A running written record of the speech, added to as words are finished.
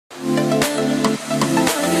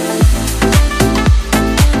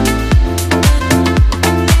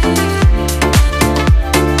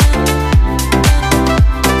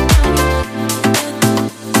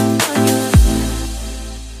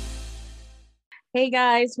Hey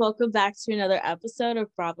guys, welcome back to another episode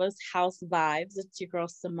of Bravo's House Vibes. It's your girl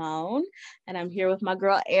Simone, and I'm here with my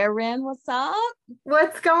girl Erin. What's up?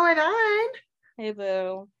 What's going on? Hey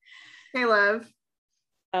boo. Hey, love.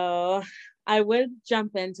 Oh, I would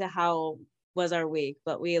jump into how was our week,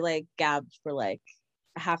 but we gabbed for like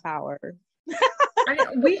a half hour.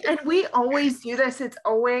 We always do this. It's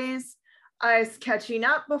always us catching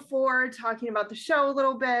up before, talking about the show a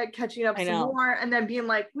little bit, catching up I some know. more, and then being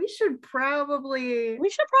like, We should probably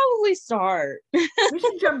start. we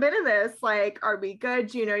should jump into this. Like, are we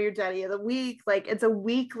good? You know, your daddy of the week. Like, it's a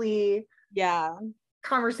weekly Yeah.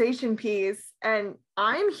 conversation piece, and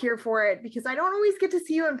I'm here for it because I don't always get to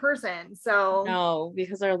see you in person. So, No,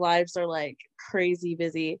 because our lives are like crazy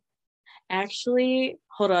busy. Actually,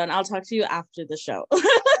 hold on. I'll talk to you after the show.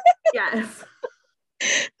 yes.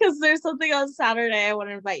 Because there's something on Saturday I want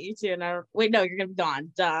to invite you to. And wait, no, you're gonna be gone.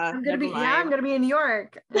 Duh. Never I'm mind. gonna be in New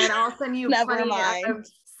York, and I'll send you Never plenty mind. of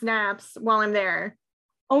snaps while I'm there.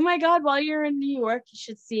 Oh my God, while you're in New York, you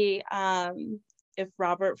should see if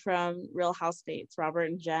Robert from Real Housemates, Robert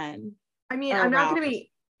and Jen I mean, are I'm not going around. to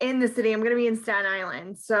be in the city. I'm going to be in Staten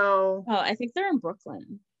Island. So, Oh, I think they're in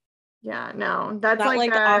Brooklyn. yeah, no, Is that's that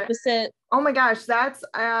like opposite? oh my gosh, that's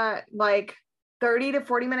like 30 to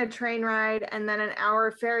 40-minute train ride and then an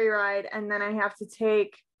hour ferry ride. And then I have to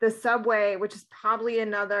take the subway, which is probably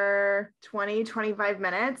another 20-25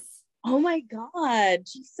 minutes. Oh my God,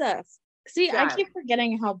 Jesus. See, I Yeah, keep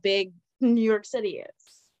forgetting how big New York City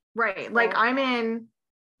is. right. Like I'm in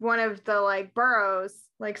one of the like boroughs,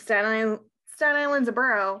 like Staten Island's a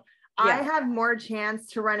borough. I Yeah. have more chance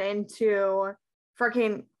to run into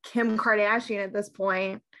freaking Kim Kardashian at this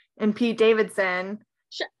point and Pete Davidson.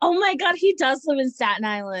 Oh my God, he does live in Staten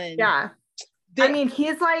Island. Yeah. I mean,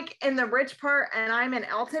 he's like in the rich part and I'm in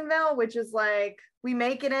Eltonville, which is like we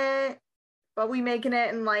making it, but we making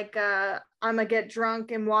it in like I'm gonna get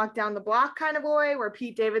drunk and walk down the block kind of way, where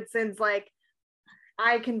Pete Davidson's like,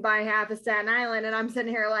 I can buy half of Staten Island, and I'm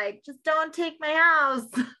sitting here like, just don't take my house.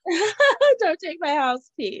 Don't take my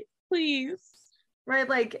house, Pete, please. Right?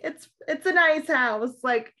 Like it's a nice house.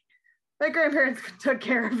 Like my grandparents took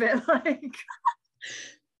care of it. Like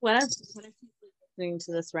What if he's listening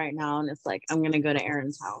to this right now and it's like, I'm gonna go to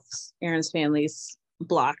Erin's house, Erin's family's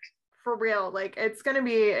block. for real. Like it's gonna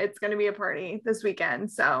be a party this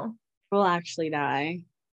weekend. So We'll actually die.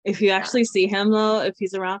 If you actually see him though, if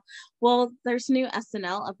he's around. Well, there's a new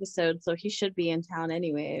SNL episode, so he should be in town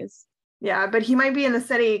anyways. yeah, but he might be in the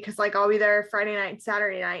city because like I'll be there Friday night,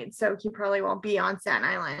 Saturday night. So he probably won't be on Staten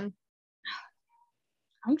Island.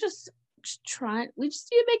 I'm just trying, we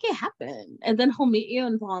just need to make it happen. And then he'll meet you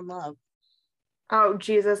and fall in love. Oh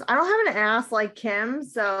Jesus. I don't have an ass like Kim,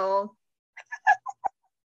 so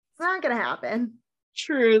it's not gonna happen.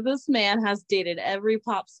 True, this man has dated every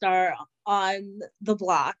pop star on the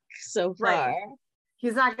block so far. Right.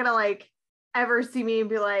 He's not gonna like ever see me and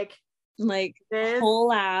be like this.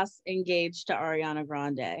 Whole ass engaged to Ariana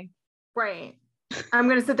Grande. Right. I'm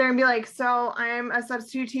gonna sit there and be like, so I'm a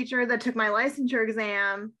substitute teacher that took my licensure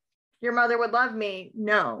exam. Your mother would love me.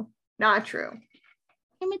 No, not true.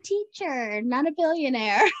 I'm a teacher, not a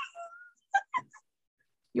billionaire.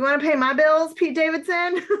 You want to pay my bills, Pete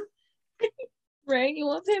Davidson? Right? You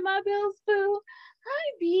won't pay my bills, boo.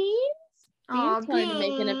 Hi, Beans. Beans wanted to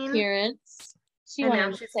make an appearance. She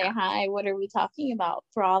wanted to say hi. What are we talking about?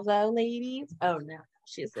 Bravo, ladies? Oh, no.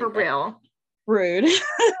 She's for real. Rude.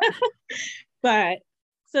 But,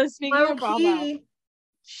 so speaking of Bravo.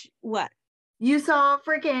 What? You saw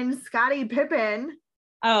freaking Scottie Pippen.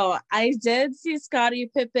 Oh, I did see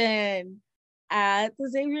Scottie Pippen at the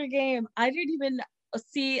Xavier game. I didn't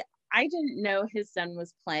know his son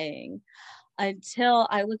was playing until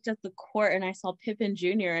I looked at the court and I saw Pippen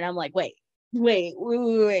Jr. and I'm like, wait.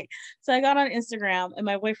 So I got on Instagram and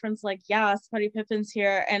my boyfriend's like, yeah, Scottie Pippen's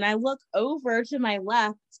here. And I look over to my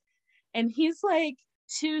left and he's like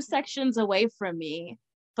 2 sections away from me,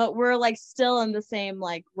 but we're like still in the same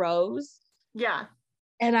like rows. Yeah.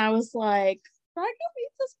 And I was like, did I go meet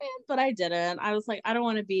this man? But I didn't. I was like, I don't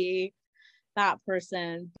want to be that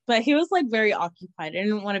person. But he was like very occupied. I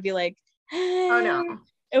didn't want to be like, hey. Oh no.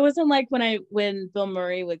 It wasn't like when Bill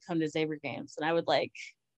Murray would come to Xavier games and I would like,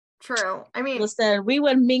 true. I mean, listen, we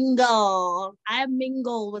would mingle. I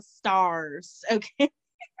mingle with stars. Okay.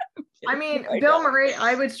 I mean, Bill Murray,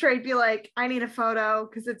 I would straight be like, I need a photo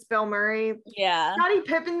because it's Bill Murray. Yeah. Scottie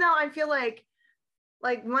Pippen, though, I feel like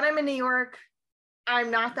when I'm in New York,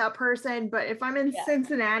 I'm not that person. But if I'm in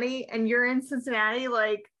Cincinnati and you're in Cincinnati,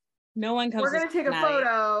 like, no one comes. We're gonna take a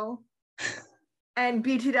photo. And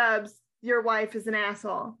BT Dubs, your wife is an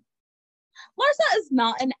asshole. Larsa is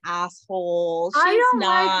not an asshole. She's I don't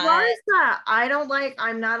not. like Larsa.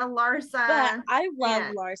 I'm not a Larsa. But I love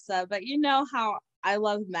fan. Larsa, but you know how I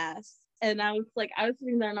love Mess. And I was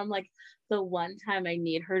sitting there and I'm like, the one time I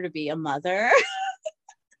need her to be a mother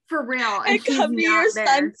For real. and come to your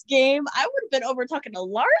son's game, I would have been over talking to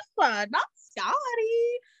Larsa, not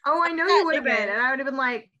Scotty. Oh, I know you would have been. And I would have been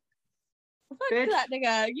like, fuck that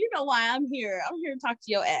nigga. You know why I'm here. I'm here to talk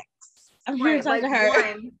to your ex. I'm here to talk to her.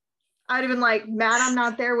 One, I'd have been like, Matt, I'm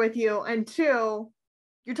not there with you. And two,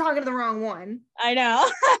 you're talking to the wrong one. I know.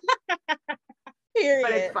 Period.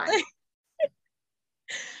 But it's fine.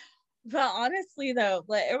 But honestly though,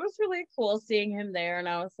 like it was really cool seeing him there, and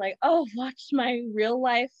I was like, oh, watch my real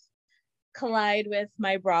life collide with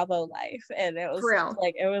my Bravo life. And it was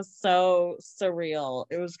like, it was so surreal.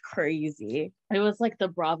 It was crazy. It was like the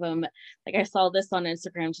Bravo, like I saw this on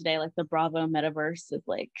Instagram today, like the Bravo metaverse is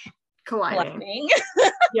like colliding.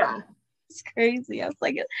 Yeah. It's crazy. I was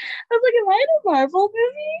like, am I in a Marvel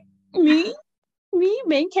movie? Me,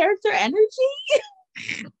 main character energy?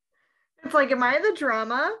 It's like, am I the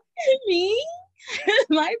drama? Me?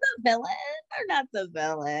 Am I the villain or not the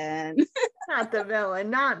villain? Not the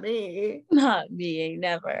villain, not me. Not me,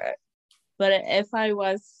 never. But if I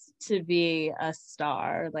was to be a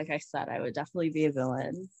star, like I said, I would definitely be a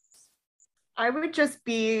villain. I would just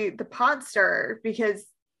be the pot stirrer because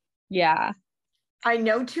I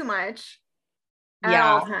know too much at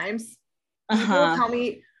all times. People tell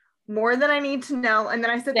me more than I need to know, and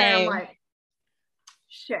then I sit there and I'm like,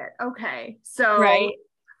 shit, okay. So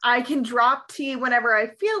I can drop tea whenever I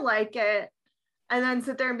feel like it, and then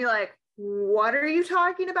sit there and be like, what are you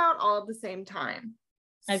talking about, all at the same time?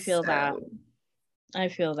 I feel that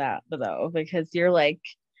though, because you're like,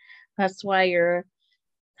 that's why your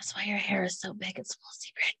hair is so big, it's full of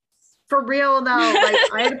secrets. For real though, like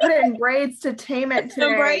I had to put it in braids to tame it today.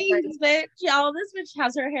 The braids, bitch. Y'all, this bitch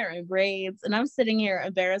has her hair in braids, and I'm sitting here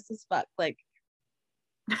embarrassed as fuck. Like,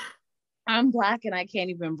 I'm black and I can't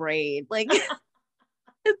even braid. Like,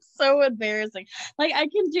 it's so embarrassing. Like, I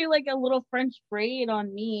can do like a little French braid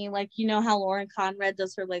on me, like you know how Lauren Conrad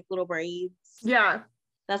does her like little braids. Yeah,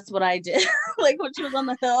 that's what I did. Like when she was on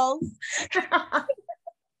the hills. Why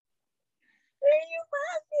are you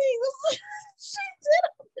laughing? She did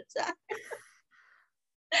all the time.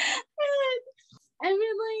 I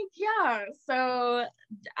mean, like, yeah, so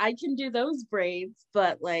I can do those braids,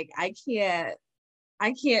 but like I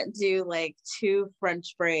can't do like 2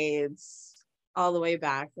 French braids all the way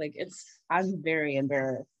back. Like I'm very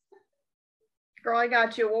embarrassed. Girl, I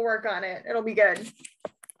got you. We'll work on it. It'll be good.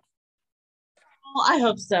 Well, I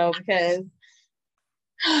hope so, because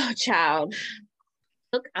child.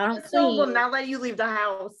 Look, I don't clean. Will not let you leave the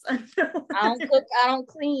house. I don't cook, I don't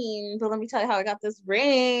clean. But let me tell you how I got this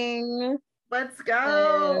ring. Let's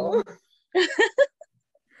go.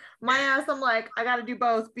 My ass, I'm like, I gotta do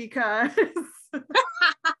both because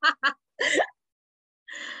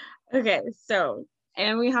okay, so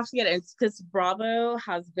and we have to get it because Bravo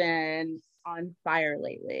has been on fire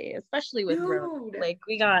lately, especially with Rose. Like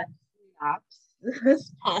we got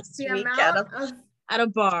this past week at a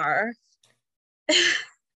bar.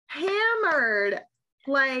 Hammered.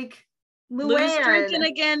 Like Luann. Loose drinking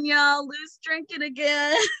again, y'all. Loose drinking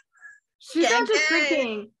again. She's not just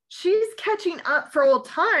drinking. She's catching up for old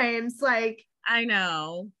times. Like, I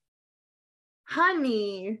know.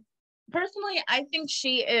 Honey. Personally, I think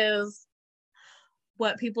she is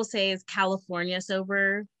what people say is California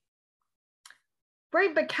sober.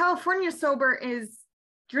 Right, but California sober is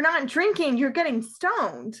you're not drinking, you're getting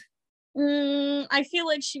stoned. I feel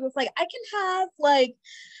like she was like, I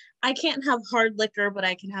can't have hard liquor, but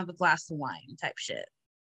I can have a glass of wine type shit.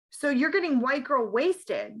 So you're getting white girl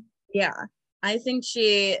wasted. Yeah. I think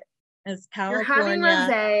she is California. You're having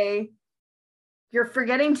rosé. You're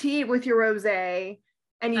forgetting to eat with your rosé.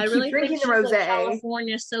 And you keep drinking the rosé. A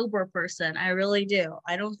California sober person. I really do.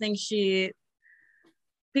 I don't think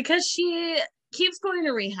because she keeps going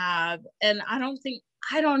to rehab, and I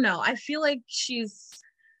don't know. I feel like she's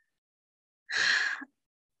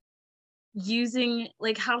using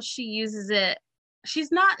like how she uses it.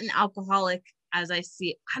 She's not an alcoholic as I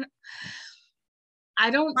see. I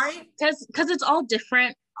don't because it's all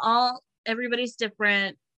different. Everybody's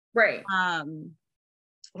different. Right.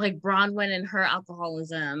 Like Bronwyn and her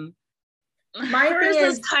alcoholism. Hers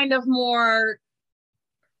is kind of more,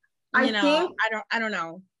 I don't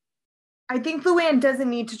know. I think Luann doesn't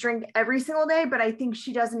need to drink every single day, but I think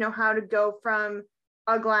she doesn't know how to go from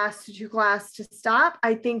a glass to 2 glasses to stop.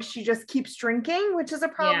 I think she just keeps drinking, which is a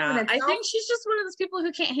problem in itself. I think she's just one of those people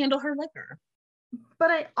who can't handle her liquor. But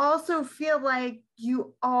I also feel like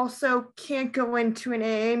you also can't go into an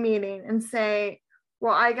AA meeting and say,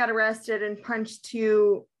 well, I got arrested and punched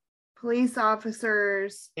 2 police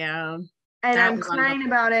officers. Yeah. And I'm crying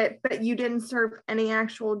about it, but you didn't serve any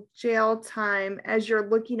actual jail time, as you're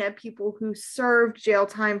looking at people who served jail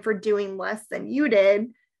time for doing less than you did.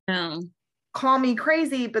 No. Call me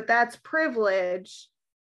crazy, but that's privilege.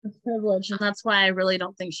 It's privilege. And that's why I really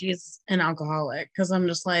don't think she's an alcoholic, because I'm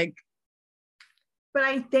just like. But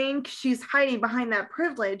I think she's hiding behind that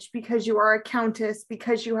privilege because you are a countess,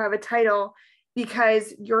 because you have a title,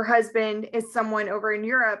 because your husband is someone over in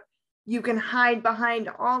Europe. You can hide behind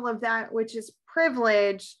all of that, which is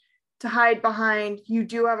privilege, to hide behind. You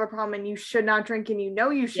do have a problem and you should not drink, and you know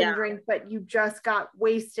you shouldn't drink, but you just got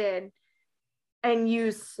wasted and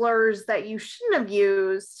used slurs that you shouldn't have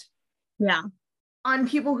used on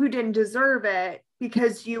people who didn't deserve it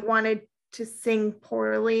because you wanted to sing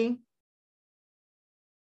poorly.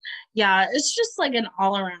 Yeah, it's just like an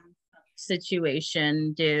all-around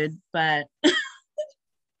situation, dude, but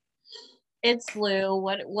it's Lou.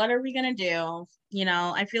 What are we gonna do? You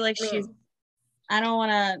know, I feel like I don't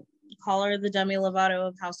want to call her the Demi Lovato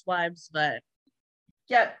of Housewives, but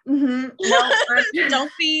yeah. Mm-hmm. No,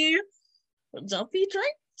 don't be drinking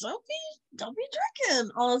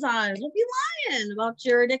all the time. Don't be lying about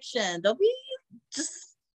your addiction. Don't be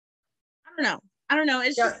just, I don't know.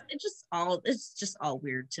 It's just all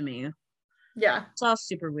weird to me. Yeah. It's all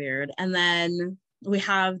super weird. And then we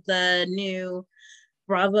have the new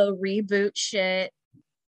Bravo reboot shit.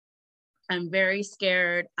 I'm very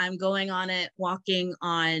scared. I'm going on it, walking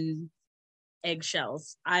on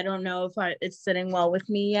eggshells. I don't know if it's sitting well with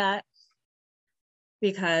me yet,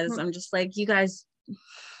 because I'm just like, you guys,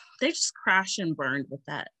 they just crashed and burned with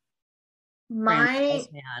that. My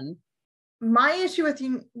issue with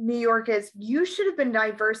New York is you should have been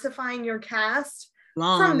diversifying your cast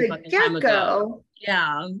from the get-go.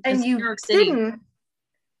 Yeah. And you didn't.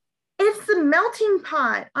 It's the melting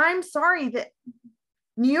pot. I'm sorry that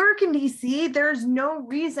New York and DC, there's no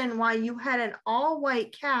reason why you had an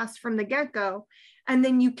all-white cast from the get-go, and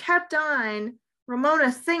then you kept on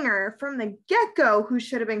Ramona Singer from the get-go, who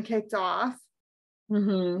should have been kicked off.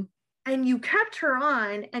 Mm-hmm. And you kept her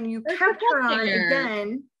on, and you kept her on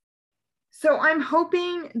again. So I'm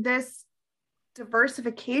hoping this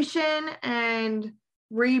diversification and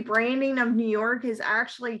rebranding of New York is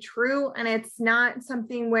actually true, and it's not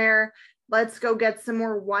something where let's go get some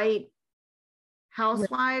more white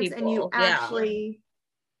housewives and you actually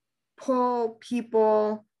pull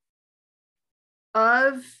people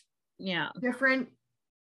of different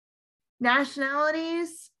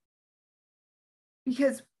nationalities,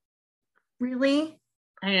 because really,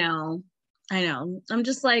 I know I'm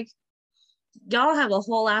just like, y'all have a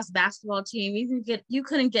whole ass basketball team. You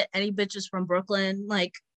couldn't get any bitches from Brooklyn.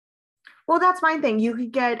 Like, well, that's my thing. You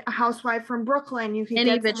could get a housewife from Brooklyn. You could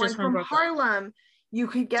get someone from Harlem. You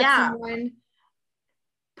could get someone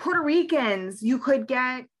Puerto Ricans. You could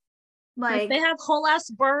get like they have whole ass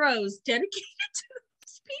boroughs dedicated to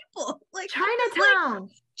these people. Like Chinatown.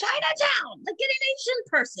 Like, get an Asian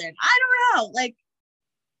person. I don't know. Like,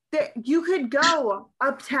 you could go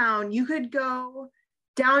uptown. You could go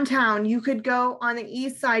downtown. You could go on the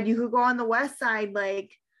east side. You could go on the west side,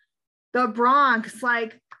 like the Bronx.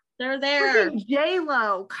 Like, they're there.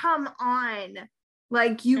 J-Lo, come on.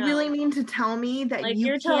 Like, you really mean to tell me that like,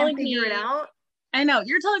 you can't figure it out? I know.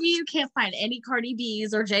 You're telling me you can't find any Cardi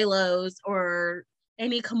B's or J-Lo's or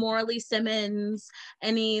any Kimora Lee Simmons,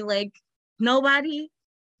 any, like, nobody?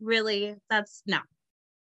 Really? That's no.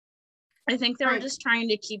 I think they were just trying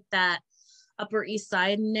to keep that Upper East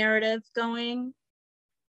Side narrative going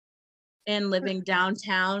and living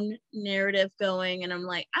downtown narrative going. And I'm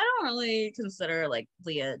like, I don't really consider, like,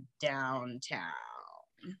 Leah downtown.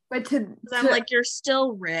 But I'm like, you're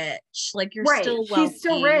still rich. Like, you're still wealthy. She's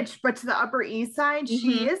still rich, but to the Upper East Side,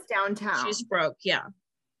 she is downtown. She's broke, yeah.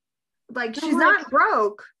 Like, she's not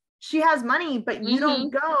broke. She has money, but you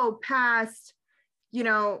don't go past, you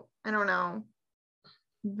know, I don't know,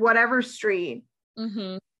 whatever street,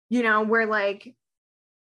 you know, where, like,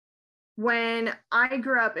 when I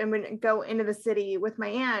grew up and would go into the city with my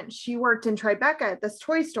aunt, she worked in Tribeca at this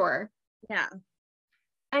toy store. Yeah.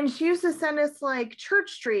 And she used to send us, like,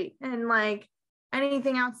 Church Street and, like,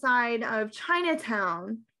 anything outside of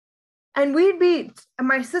Chinatown. And we'd be,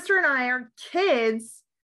 my sister and I are kids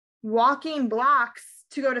walking blocks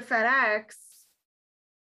to go to FedEx.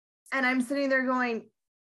 And I'm sitting there going,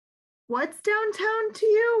 what's downtown to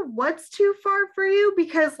you? What's too far for you?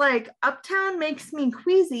 Because, like, uptown makes me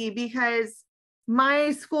queasy because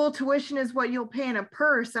my school tuition is what you'll pay in a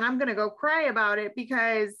purse. And I'm going to go cry about it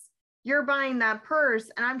because you're buying that purse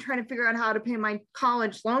and I'm trying to figure out how to pay my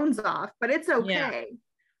college loans off, but it's okay. Yeah.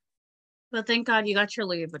 But thank God you got your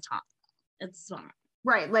Louis Vuitton. It's fine.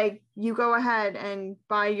 Right. Like you go ahead and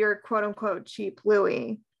buy your quote unquote cheap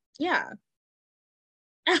Louis. Yeah.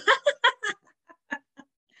 I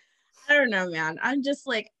don't know, man. I'm just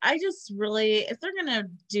like, I just really, if they're going to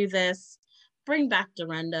do this, bring back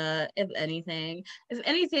Dorinda, if anything. If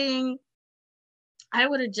anything, I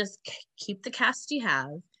would have just keep the cast you have.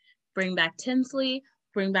 Bring back Tinsley,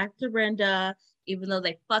 bring back Dorinda, even though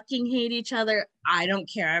they fucking hate each other. I don't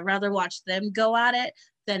care. I'd rather watch them go at it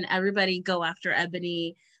than everybody go after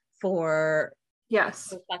Ebony for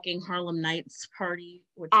the fucking Harlem Nights party.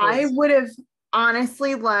 I would have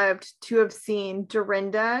honestly loved to have seen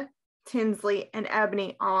Dorinda, Tinsley, and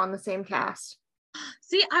Ebony all on the same cast.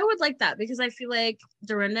 See, I would like that because I feel like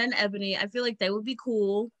Dorinda and Ebony, I feel like they would be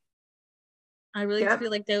cool. I really feel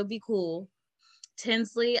like they would be cool.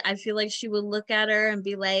 Tinsley, I feel like she would look at her and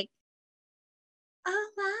be like, oh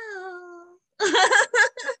wow.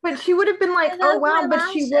 But she would have been like, oh wow,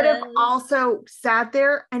 but she would have also sat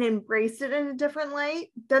there and embraced it in a different light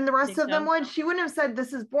than the rest of them would. She wouldn't have said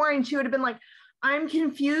this is boring. She would have been like, I'm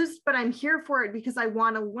confused, but I'm here for it because I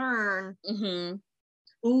want to learn.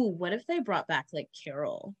 Mm-hmm. Ooh, what if they brought back like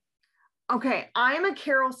Carol? Okay, I'm a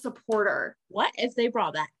Carol supporter. What if they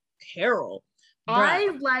brought back Carol? I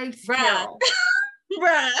liked Carol.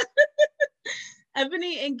 Bruh.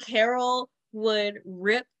 Ebony and Carol would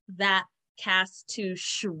rip that cast to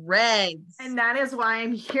shreds. And that is why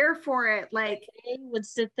I'm here for it. Like they would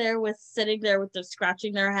sitting there with them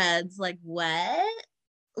scratching their heads like, what?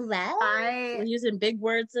 We're using big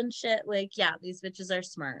words and shit. Like, yeah, these bitches are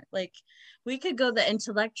smart. Like, we could go the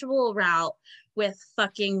intellectual route with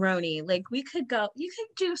fucking Roni. Like, you could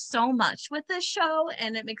do so much with this show,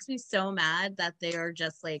 and it makes me so mad that they are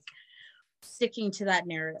just like sticking to that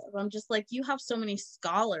narrative. I'm just like, you have so many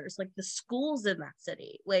scholars, like the schools in that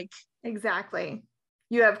city. Like, exactly.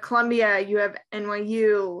 You have Columbia, you have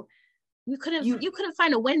NYU. You couldn't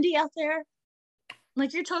find a Wendy out there.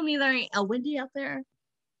 Like, you're telling me there ain't a Wendy out there?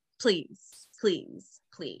 Please. They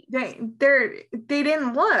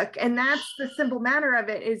didn't look, and that's the simple matter of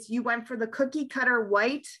it. Is you went for the cookie cutter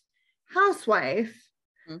white housewife,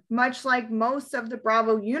 much like most of the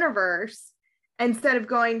Bravo universe. Instead of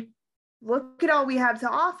going, look at all we have to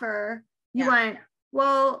offer, you went,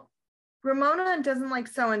 well, Ramona doesn't like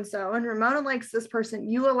so and so, and Ramona likes this person.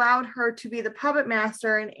 You allowed her to be the puppet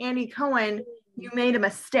master, and Andy Cohen, you made a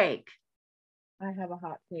mistake. I have a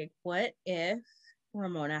hot take. What if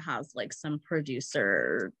Ramona has like some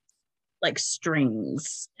producer like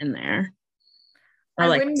strings in there or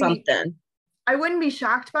like something? I wouldn't be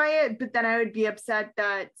shocked by it, but then I would be upset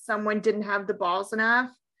that someone didn't have the balls enough,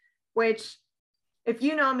 which, if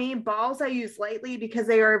you know me, balls I use lightly because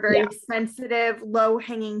they are very sensitive,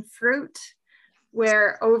 low-hanging fruit,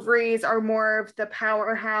 where ovaries are more of the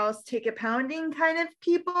powerhouse, take it pounding kind of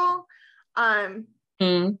people. Shame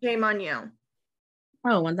on you.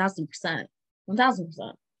 Oh, 1000%.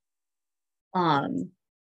 1000%.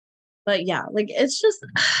 But yeah, like it's just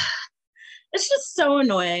so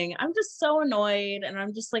annoying. I'm just so annoyed, and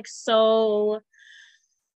I'm just like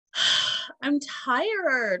I'm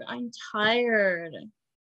tired. I'm just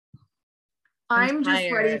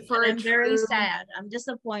ready for I'm very sad. I'm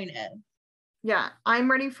disappointed. Yeah, I'm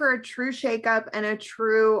ready for a true shakeup and a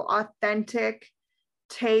true authentic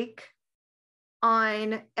take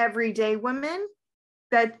on everyday women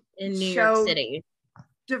that in New York City.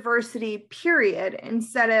 Diversity, period,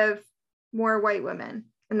 instead of more white women.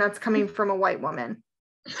 And that's coming from a white woman.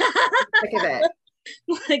 Sick of it.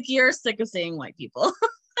 Like, you're sick of seeing white people.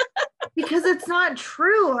 Because it's not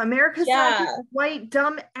true. America's not white,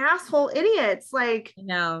 dumb, asshole idiots. Like,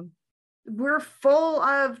 no, we're full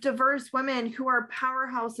of diverse women who are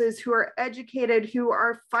powerhouses, who are educated, who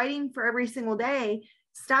are fighting for every single day.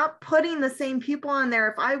 Stop putting the same people on there.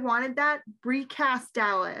 If I wanted that, recast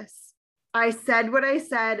Dallas. I said what I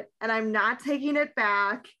said, and I'm not taking it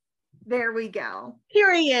back. There we go.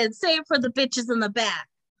 Period. Save for the bitches in the back.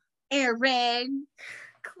 Aaron.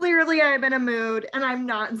 Clearly, I'm in a mood, and I'm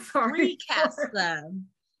not sorry. Recast them.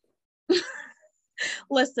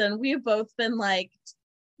 Listen, we've both been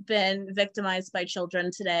victimized by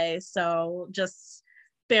children today, so just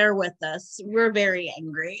bear with us. We're very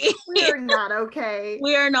angry. We're not okay.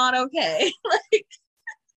 We are not okay. Like,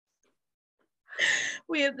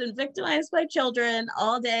 we have been victimized by children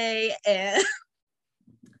all day, and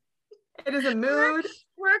it is a mood.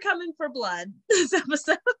 We're coming for blood this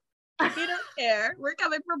episode. We don't care. We're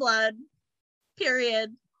coming for blood.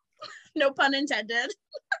 Period. No pun intended.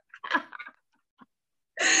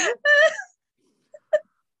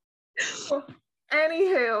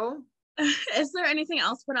 Anywho. Is there anything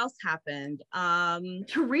else? What else happened?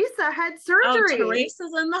 Teresa had surgery.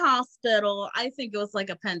 Teresa's in the hospital. I think it was like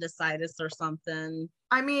appendicitis or something.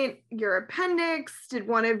 I mean, your appendix, did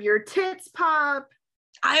one of your tits pop?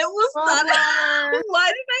 I almost thought,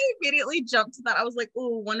 why did I immediately jump to that? I was like,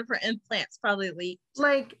 oh, one of her implants probably leaked.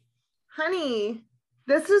 Like, honey,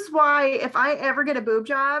 this is why if I ever get a boob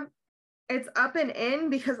job, it's up and in,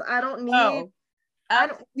 because I don't need,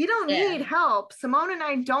 we don't need help. Simone and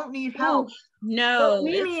I don't need help. No, what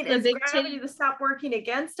we need is gravity to stop working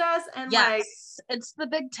against us. And like, it's the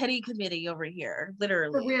big titty committee over here,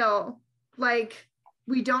 literally. For real. Like,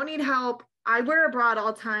 we don't need help. I wear a bra at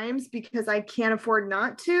all times because I can't afford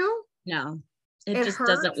not to. No, it just hurts.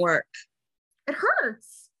 Doesn't work. It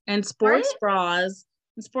hurts. And sports bras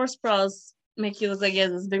make you look like you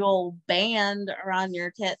have this big old band around your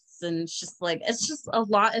tits, and it's just a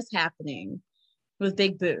lot is happening with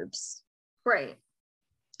big boobs. Right.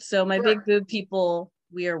 So my big boob people,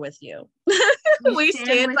 we are with you. We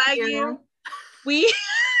stand by you. We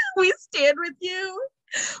stand with you.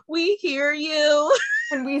 We hear you.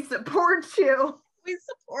 And we support you. We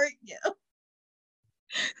support you.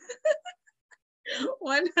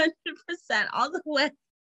 100% all the way.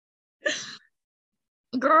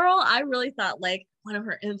 Girl, I really thought like one of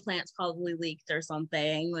her implants probably leaked or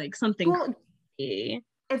something. Like something crazy.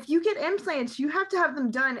 If you get implants, you have to have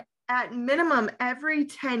them done at minimum every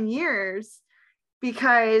 10 years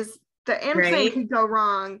because the implant could go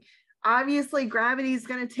wrong. Obviously, gravity is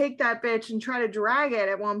going to take that bitch and try to drag it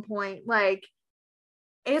at one point. Like,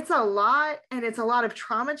 it's a lot, and it's a lot of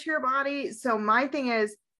trauma to your body. So my thing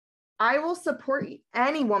is, I will support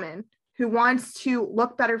any woman who wants to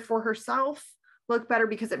look better for herself, look better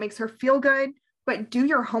because it makes her feel good, but do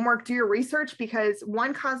your homework, do your research, because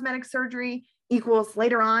one cosmetic surgery equals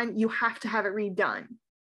later on, you have to have it redone.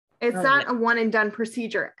 It's not a one and done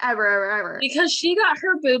procedure ever. Because she got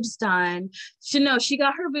her boobs done. She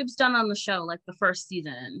got her boobs done on the show, like the first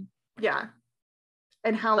season. Yeah.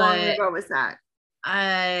 And how long ago was that?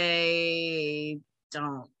 I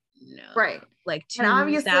don't know. Right. Like 2000. And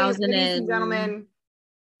obviously, ladies and gentlemen,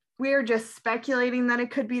 we are just speculating that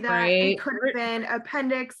it could be that. Right. It could have been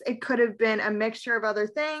appendix. It could have been a mixture of other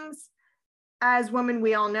things. As women,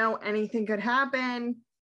 we all know anything could happen.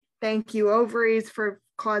 Thank you, ovaries, for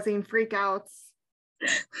causing freakouts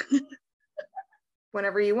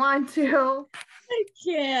whenever you want to. I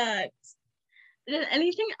can't. Did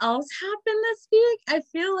anything else happen this week? I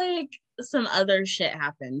feel like some other shit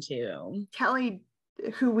happened too. Kelly,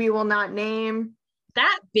 who we will not name.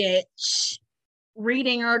 That bitch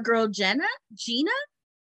reading our girl Gina.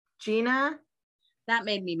 That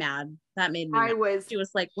made me mad. She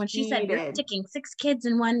was like, when she said you're sticking 6 kids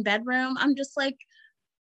in one bedroom, I'm just like,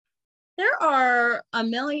 there are a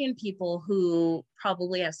million people who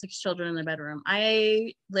probably have 6 children in their bedroom.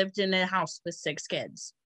 I lived in a house with 6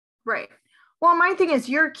 kids. Right. Well, my thing is,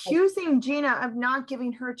 you're accusing Gina of not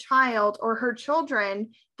giving her child or her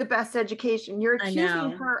children the best education. You're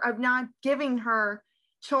accusing her of not giving her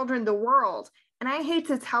children the world. And I hate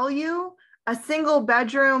to tell you, a single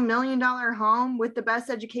bedroom, $1 million home with the best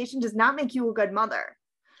education does not make you a good mother.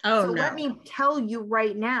 Let me tell you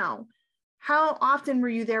right now, how often were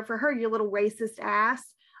you there for her, you little racist ass?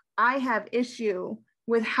 I have issue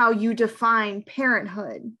with how you define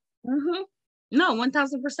parenthood. Mm-hmm. No,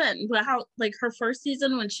 1000%. But how, like, her first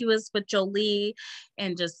season when she was with Jolie,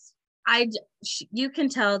 and just you can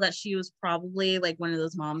tell that she was probably like one of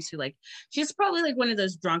those moms who, like, she's probably like one of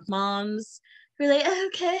those drunk moms who are like,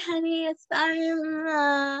 okay, honey, it's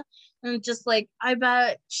fine. And just like, I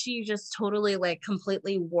bet she just totally like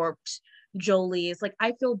completely warped Jolie's. Like,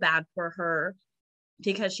 I feel bad for her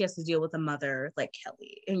because she has to deal with a mother like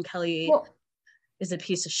Kelly, and Kelly is a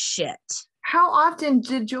piece of shit. How often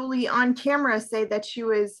did Jolie on camera say that she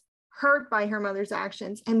was hurt by her mother's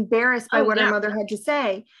actions, embarrassed by what her mother had to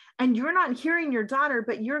say? And you're not hearing your daughter,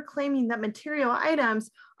 but you're claiming that material items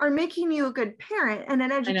are making you a good parent, and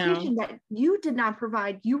an education that you did not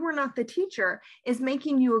provide, you were not the teacher, is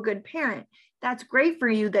making you a good parent. That's great for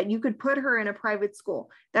you that you could put her in a private school.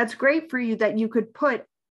 That's great for you that you could put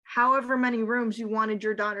however many rooms you wanted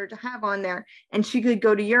your daughter to have on there, and she could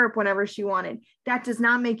go to Europe whenever she wanted. That does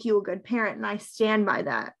not make you a good parent, and I stand by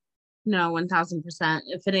that. No, 1000%.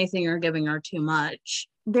 If anything, you're giving her too much.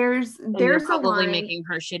 There's probably making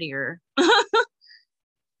her shittier.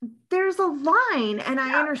 There's a line, and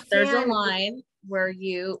I understand. There's a line where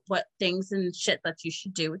what things and shit that you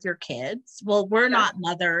should do with your kids. Well, we're not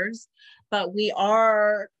mothers, but we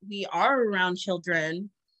are around children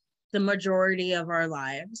the majority of our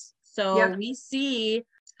lives. So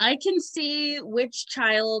I can see which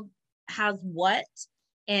child has what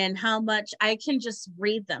and how much. I can just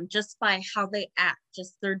read them just by how they act,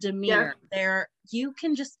 just their demeanor. You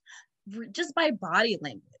can just by body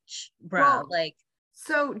language, bro. Well, like,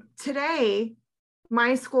 so today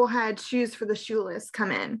my school had Shoes for the Shoeless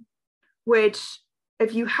come in, which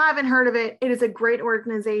if you haven't heard of it, it is a great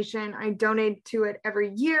organization. I donate to it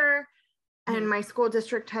every year, and my school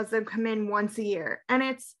district has them come in once a year, and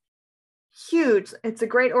it's huge. It's a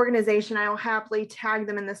great organization. I will happily tag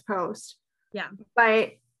them in this post. Yeah.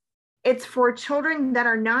 But it's for children that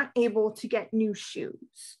are not able to get new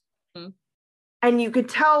shoes. And you could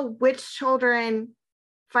tell which children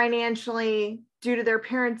financially, due to their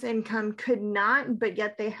parents' income, could not, but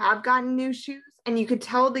yet they have gotten new shoes. And you could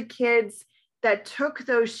tell the kids that took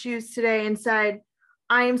those shoes today and said,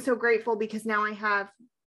 I am so grateful because now I have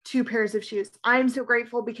 2 pairs of shoes. I am so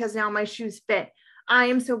grateful because now my shoes fit. I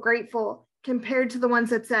am so grateful, compared to the ones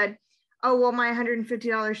that said, oh, well, my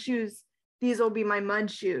 $150 shoes, these will be my mud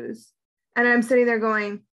shoes. And I'm sitting there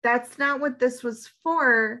going, that's not what this was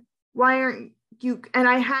for. Why aren't you? And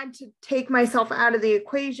I had to take myself out of the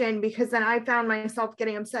equation, because then I found myself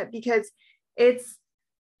getting upset, because it's,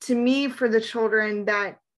 to me, for the children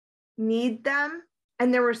that need them.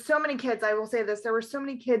 And there were so many kids, I will say this, there were so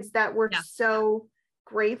many kids that were so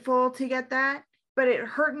grateful to get that, but it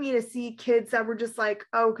hurt me to see kids that were just like,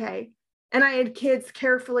 okay. And I had kids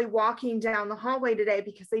carefully walking down the hallway today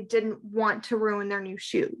because they didn't want to ruin their new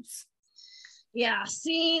shoes. Yeah,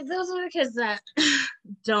 see, those are the kids that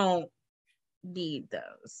don't need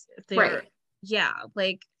those. Right. Yeah,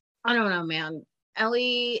 like, I don't know, man.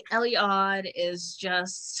 Ellie Odd is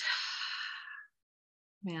just,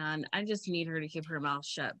 man, I just need her to keep her mouth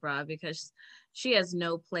shut, bruh, because she has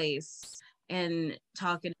no place in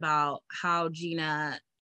talking about how Gina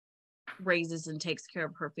raises and takes care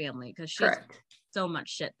of her family, because she's so much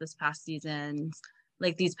shit this past season,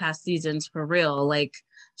 like these past seasons, for real. Like,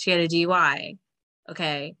 she had a DUI,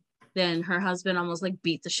 okay, then her husband almost like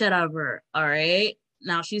beat the shit out of her, all right,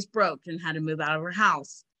 now she's broke and had to move out of her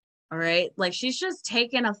house, all right, like, she's just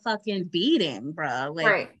taking a fucking beating, bro.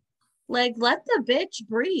 Like, like, let the bitch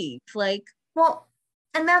breathe. Like, well,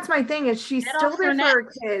 and that's my thing, is she's still there for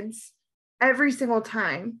her kids every single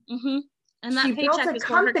time. And that she built a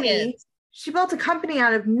company. She built a company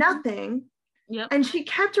out of nothing. And she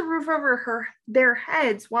kept a roof over their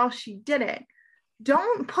heads while she did it.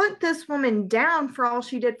 Don't put this woman down for all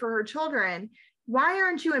she did for her children. Why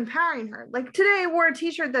aren't you empowering her? Like, today I wore a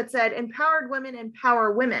t-shirt that said, empowered women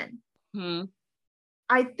empower women.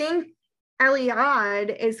 I think Ellie Odd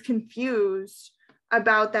is confused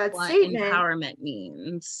about that statement. Empowerment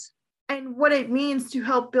means. And what it means to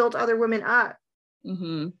help build other women up.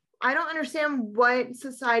 I don't understand what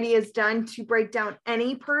society has done to break down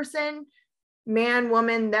any person, man,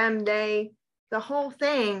 woman, them, they, the whole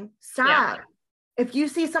thing. Stop. If you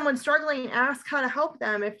see someone struggling, ask how to help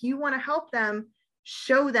them. If you want to help them,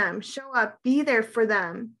 show up, be there for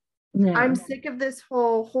them. I'm sick of this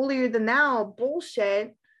whole holier than thou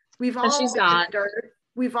bullshit. We've all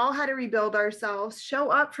had to rebuild ourselves.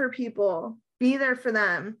 Show up for people, be there for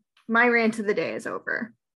them. My rant of the day is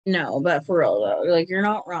over. No, but for real though, like, you're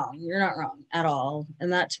not wrong at all.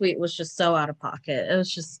 And that tweet was just so out of pocket. It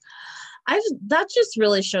was just, that just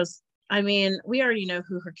really shows. I mean, we already know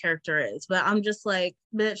who her character is, but I'm just like,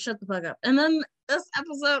 bitch, shut the fuck up. And then this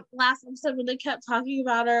last episode, when they kept talking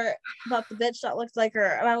about her, about the bitch that looks like her,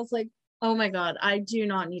 and I was like, oh my God, I do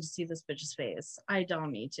not need to see this bitch's face. I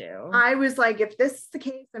don't need to. I was like, if this is the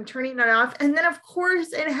case, I'm turning it off. And then of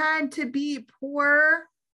course it had to be poor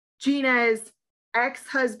Gina's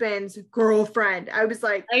ex-husband's girlfriend. I was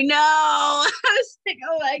like, I know. I was like,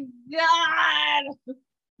 oh my God.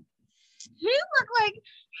 He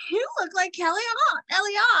looked like Ellie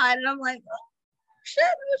Odd. And I'm like, oh shit.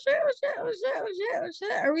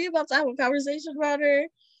 Are we about to have a conversation about her?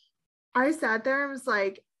 I sat there and was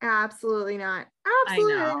like, absolutely not.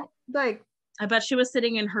 Absolutely not. Like, I bet she was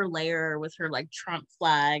sitting in her lair with her like Trump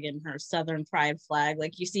flag and her Southern Pride flag.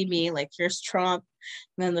 Like, you see me, like, here's Trump,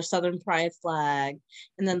 and then the Southern Pride flag,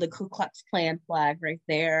 and then the Ku Klux Klan flag right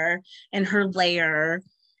there, and her lair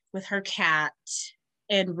with her cat,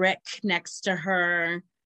 and Rick next to her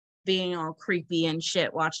being all creepy and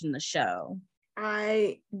shit watching the show.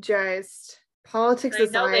 I just, politics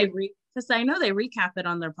aside. Because I know they recap it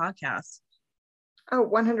on their podcast. Oh,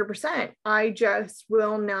 100%. I just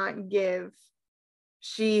will not give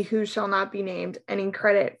she who shall not be named any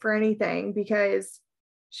credit for anything, because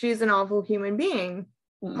she's an awful human being.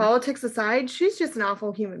 Politics aside, she's just an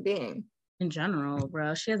awful human being. In general,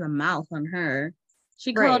 bro. She has a mouth on her.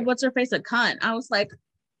 She called what's her face a cunt. I was like,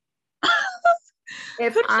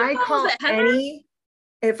 if I call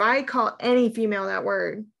if I call any female that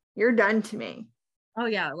word, you're done to me. Oh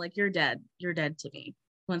yeah, like you're dead. You're dead to me.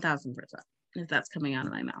 1000%. If that's coming out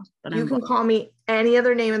of my mouth. But you can call me any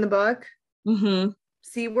other name in the book. Mm-hmm.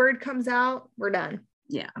 C word comes out, we're done.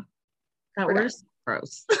 Yeah. That word is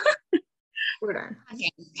gross. We're done.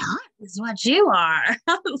 Is what you are.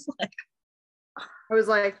 I was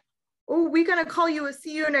like, oh, we're gonna call you a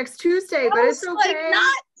see you next Tuesday, but it's okay. Like,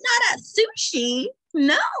 not a sushi.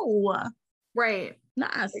 No. Right.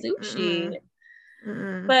 Not a sushi.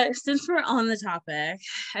 But since we're on the topic,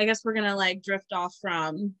 I guess we're gonna like drift off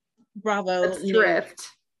from Bravo.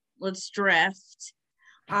 Let's drift.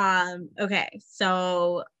 Okay,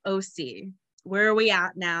 so OC, where are we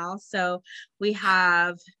at now? So we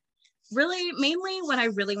have mainly what I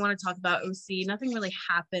really want to talk about OC. Nothing really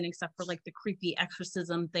happened except for like the creepy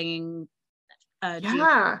exorcism thing.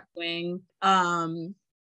 Doing. And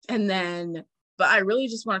then, but I really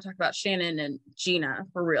just want to talk about Shannon and Gina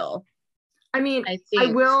for real. I mean,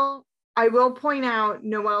 I will point out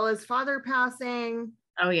Noella's father passing.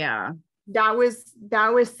 Oh yeah. That was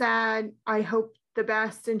sad. I hope the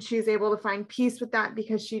best and she's able to find peace with that,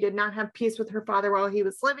 because she did not have peace with her father while he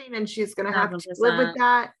was living, and she's going to have to live with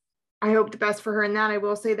that. I hope the best for her in that. I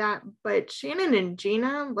will say that. But Shannon and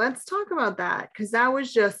Gina, let's talk about that, because that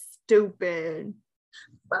was just stupid.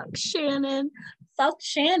 Fuck Shannon,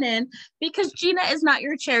 because Gina is not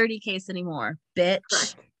your charity case anymore, bitch.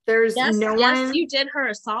 Correct. There's no one. Yes, you did her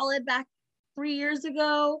a solid back 3 years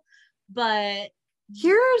ago, but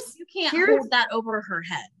you can't hold that over her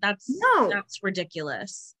head. That's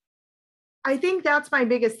ridiculous. I think that's my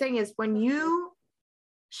biggest thing is when you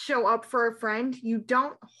show up for a friend, you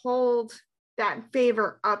don't hold that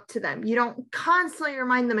favor up to them. You don't constantly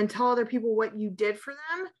remind them and tell other people what you did for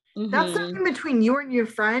them. Mm-hmm. That's something between you and your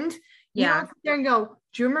friend. You don't sit there and go,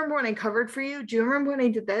 do you remember when I covered for you? Do you remember when I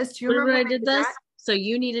did this? Do you remember when I did this? So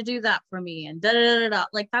you need to do that for me, and da da da da.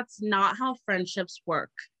 Like, that's not how friendships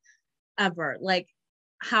work ever. Like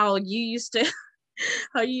how you used to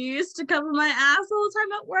cover my ass all the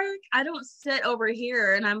time at work. I don't sit over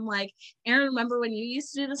here and I'm like, Aaron, remember when you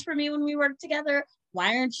used to do this for me when we worked together?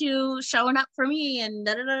 Why aren't you showing up for me? And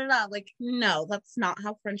da da da da. Like, no, that's not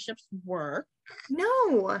how friendships work.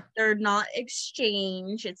 No, they're not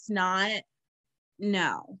exchange. It's not.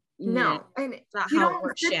 No. And you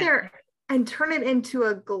don't sit there and turn it into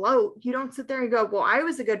a gloat. You don't sit there and go, well, I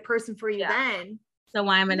was a good person for you then, so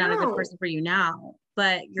why am I not a good person for you now?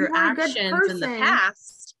 But your actions in the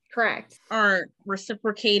past, correct, aren't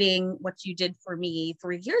reciprocating what you did for me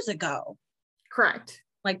 3 years ago. Correct.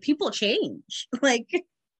 Like, people change. Like,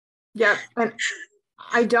 yeah, and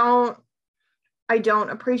I don't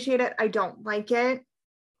appreciate it. I don't like it,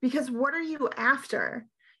 because what are you after?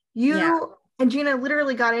 And Gina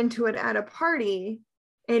literally got into it at a party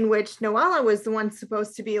in which Noella was the one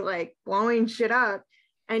supposed to be like blowing shit up,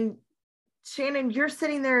 and Shannon, you're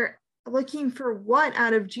sitting there looking for what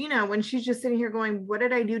out of Gina when she's just sitting here going, what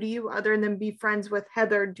did I do to you other than be friends with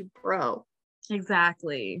Heather Dubrow?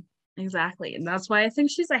 Exactly. And that's why I think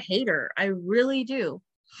she's a hater. I really do.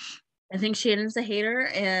 I think Shannon's a hater,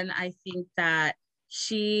 and I think that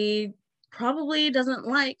she probably doesn't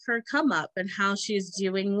like her come up and how she's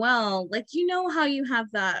doing well. Like, you know how you have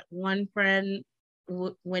that one friend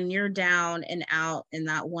when you're down and out, and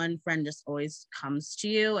that one friend just always comes to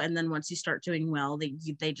you, and then once you start doing well,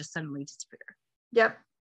 they just suddenly disappear. Yep.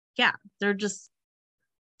 Yeah, they're just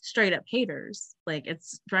straight up haters. Like, it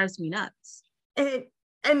drives me nuts. And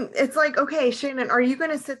it's like, okay, Shannon, are you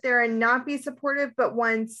going to sit there and not be supportive, but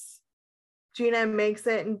once Gina makes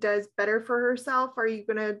it and does better for herself, are you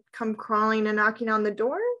going to come crawling and knocking on the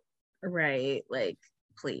door? Right. Like,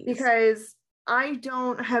 please. Because I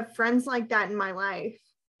don't have friends like that in my life.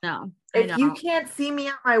 No. If you can't see me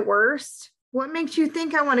at my worst, what makes you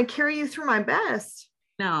think I want to carry you through my best?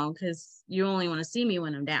 No, because you only want to see me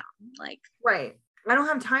when I'm down. Like, right. I don't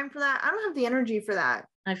have time for that. I don't have the energy for that.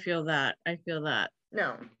 I feel that.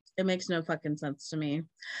 No. It makes no fucking sense to me.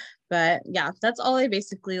 But yeah, that's all I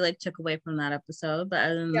basically like took away from that episode. But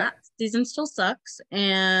other than that, season still sucks.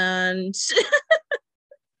 And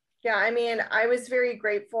yeah, I mean, I was very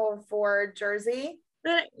grateful for Jersey.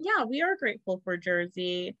 But yeah, we are grateful for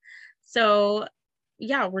Jersey. So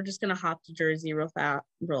yeah, we're just gonna hop to Jersey not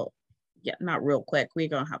real quick. We're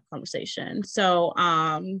gonna have a conversation. So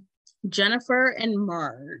Jennifer and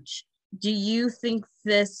Marge, do you think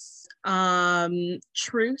this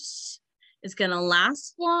truce is gonna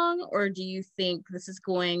last long, or do you think do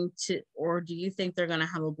you think they're gonna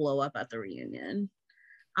have a blow up at the reunion?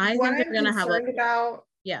 I think they're gonna have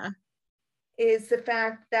is the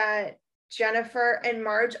fact that Jennifer and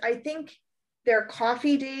Marge, I think their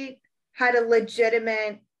coffee date had a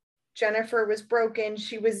legitimate, Jennifer was broken,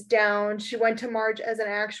 she was down, she went to Marge as an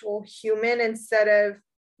actual human instead of,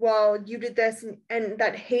 well, you did this, and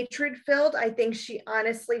that hatred filled. I think she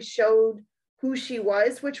honestly showed who she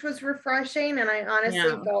was, which was refreshing. And I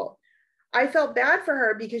honestly felt bad for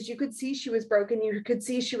her because you could see she was broken. You could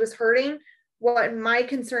see she was hurting. What my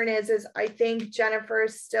concern is I think Jennifer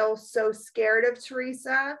is still so scared of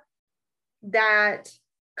Teresa that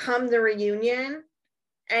come the reunion,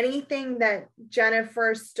 anything that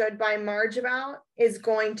Jennifer stood by Marge about is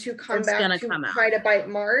going to come back to try to bite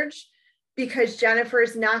Marge, because Jennifer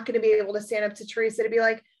is not going to be able to stand up to Teresa to be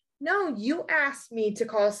like, no, you asked me to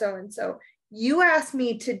call so-and-so. You asked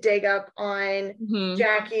me to dig up on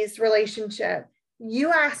Jackie's relationship.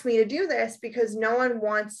 You asked me to do this, because no one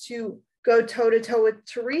wants to go toe-to-toe with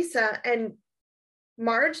Teresa. And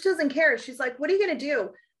Marge doesn't care. She's like, what are you going to do?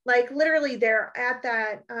 Like, literally, they're at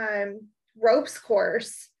that ropes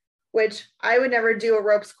course, which I would never do a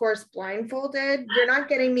ropes course blindfolded. You're not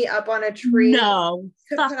getting me up on a tree to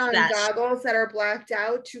put on goggles that are blacked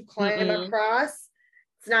out to climb across.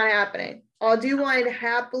 It's not happening. I'll do one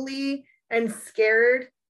happily and scared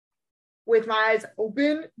with my eyes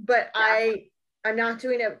open, but I'm not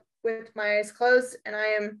doing it with my eyes closed, and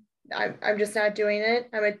I'm just not doing it.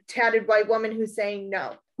 I'm a tatted white woman who's saying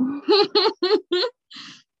no.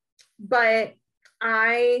 But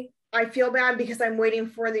I feel bad because I'm waiting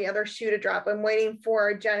for the other shoe to drop. I'm waiting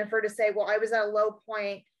for Jennifer to say, well, I was at a low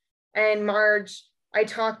point, and Marge, I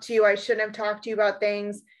talked to you. I shouldn't have talked to you about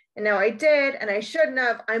things. And now I did, and I shouldn't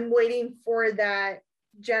have. I'm waiting for that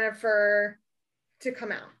Jennifer to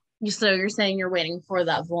come out. So you're saying you're waiting for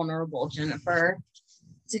that vulnerable Jennifer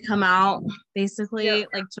to come out, basically,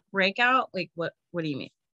 like to break out? Like, what do you mean?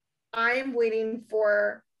 I'm waiting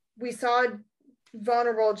for, we saw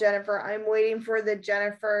vulnerable Jennifer. I'm waiting for the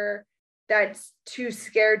Jennifer that's too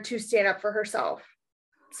scared to stand up for herself.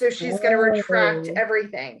 So she's going to retract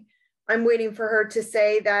everything. I'm waiting for her to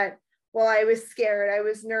say that, well, I was scared, I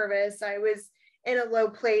was nervous, I was in a low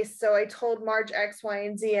place, so I told Marge X, Y,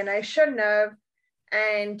 and Z, and I shouldn't have.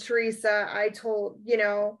 And Teresa, I told,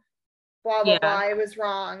 blah, blah, blah, I was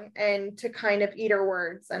wrong, and to kind of eat her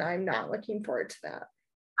words. And I'm not looking forward to that.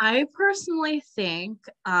 I personally think,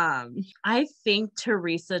 I think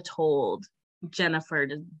Teresa told Jennifer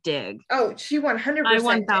to dig. Oh, she 100%. I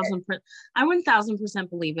 1000%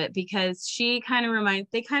 believe it, because they kind of remind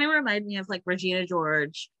me of like Regina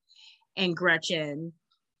George and Gretchen.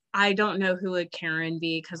 I don't know who would Karen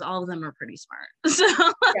be, because all of them are pretty smart. So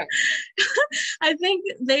I think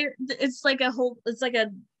it's like a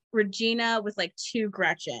Regina with like two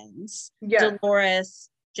Gretchens. Dolores,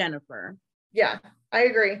 Jennifer. Yeah, I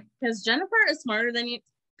agree. Because Jennifer is smarter than you.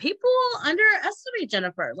 People underestimate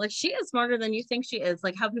Jennifer. Like, she is smarter than you think she is.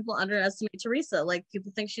 Like how people underestimate Teresa. Like,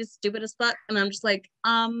 people think she's stupid as fuck. And I'm just like,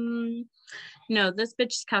 no, this bitch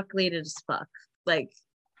is calculated as fuck. Like,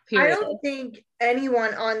 period. I don't think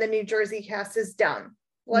anyone on the New Jersey cast is dumb.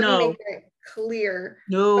 Let me make it clear.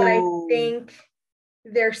 No. But I think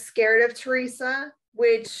they're scared of Teresa,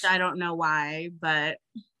 which I don't know why, but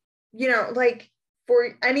like,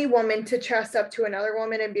 for any woman to trust up to another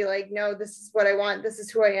woman and be like, no, this is what I want, this is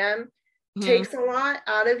who I am, takes a lot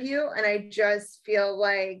out of you. And I just feel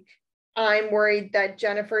like I'm worried that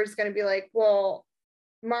Jennifer is going to be like, well,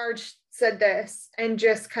 Marge said this, and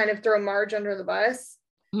just kind of throw Marge under the bus.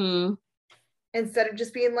 Instead of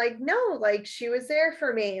just being like, no, like, she was there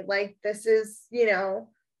for me, like, this is,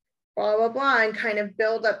 blah, blah, blah, and kind of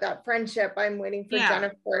build up that friendship. I'm waiting for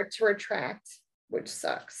Jennifer to retract, which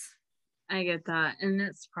sucks. I get that. And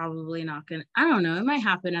it's probably not gonna, I don't know, it might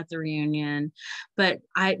happen at the reunion. But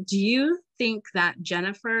do you think that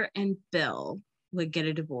Jennifer and Bill would get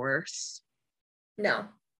a divorce? No.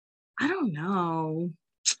 I don't know.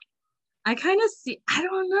 I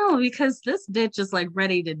don't know, because this bitch is like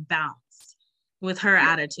ready to bounce with her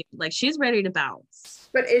attitude. Like, she's ready to bounce.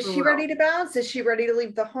 But is she ready to bounce? Is she ready to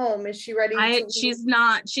leave the home? Is she ready to she's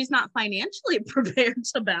not financially prepared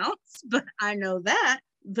to bounce, but I know that.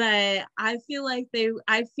 But I feel like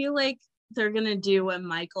they're gonna do what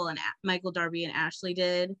Michael, Darby, and Ashley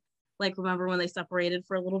did. Like, remember when they separated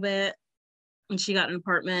for a little bit and she got an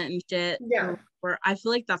apartment and shit? Yeah. Or I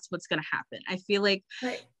feel like that's what's gonna happen. I feel like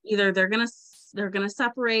either they're gonna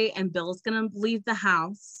separate and Bill's gonna leave the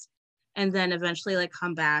house, and then eventually like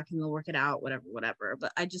come back and they'll work it out, whatever.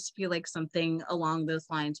 But I just feel like something along those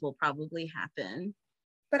lines will probably happen.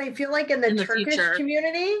 But I feel like in the Turkish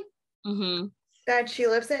community that she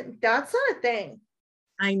lives in, that's not a thing.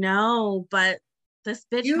 I know, but this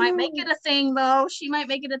bitch might make it a thing, though. She might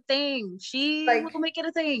make it a thing. She will make it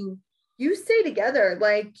a thing. You stay together.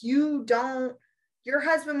 Like, you don't your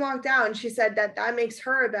husband walked out and she said that makes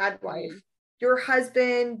her a bad wife. Your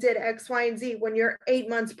husband did X, Y, and Z when you're 8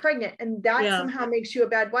 months pregnant, and that somehow makes you a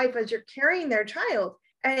bad wife as you're carrying their child.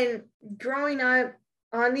 And growing up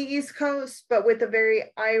on the East Coast, but with a very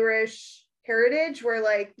Irish heritage where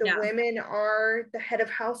like the women are the head of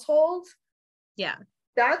household. Yeah.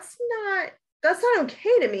 That's not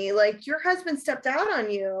okay to me. Like, your husband stepped out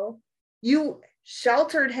on you. You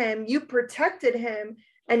sheltered him, you protected him,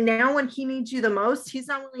 and now when he needs you the most, he's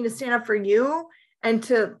not willing to stand up for you and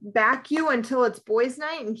to back you until it's boys'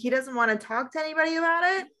 night, and he doesn't want to talk to anybody about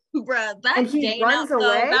it. Bruh, that he runs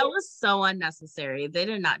away. That was so unnecessary. They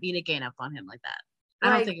did not need to gain up on him like that.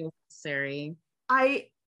 I don't think it was necessary. I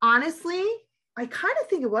honestly, I kind of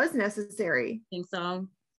think it was necessary. Think so?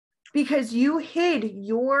 Because you hid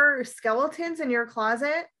your skeletons in your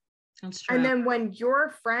closet. That's true. And then when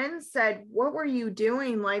your friends said, what were you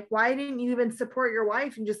doing? Like, why didn't you even support your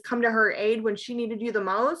wife and just come to her aid when she needed you the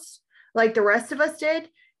most? Like the rest of us did.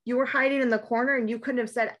 You were hiding in the corner and you couldn't have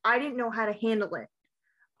said, I didn't know how to handle it.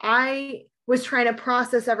 I was trying to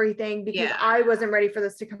process everything because I wasn't ready for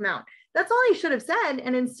this to come out. That's all he should have said.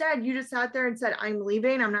 And instead you just sat there and said, I'm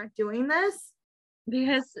leaving. I'm not doing this.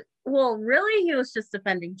 Because, well, really he was just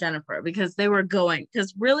defending Jennifer because they were going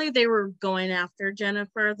after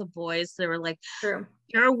Jennifer, the boys. They were like, True.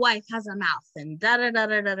 Your wife has a mouth and da da da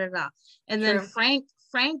da da da da. And then Frank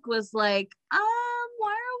was like, why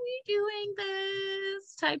are we doing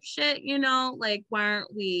this type shit, like, why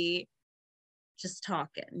aren't we just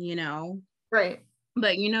talking, Right.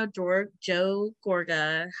 But Joe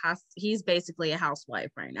Gorga he's basically a housewife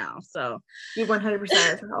right now, so he 100% is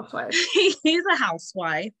a housewife. He's a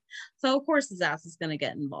housewife, so of course his ass is gonna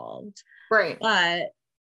get involved, right? But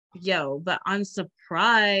I'm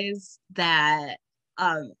surprised that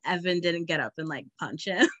Evan didn't get up and like punch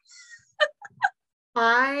him.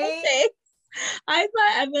 I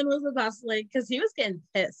thought Evan was about to, like, because he was getting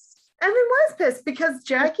pissed. Evan was pissed because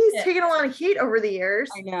Jackie's taken a lot of heat over the years.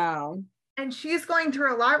 I know. And she's going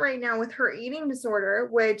through a lot right now with her eating disorder,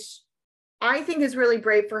 which I think is really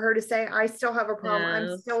brave for her to say, I still have a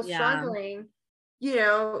problem. I'm still struggling.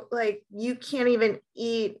 Like, you can't even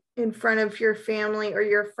eat in front of your family or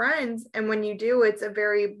your friends. And when you do, it's a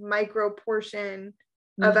very micro portion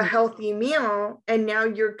of a healthy meal. And now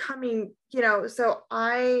you're coming, so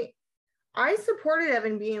I supported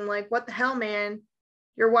Evan being like, what the hell, man?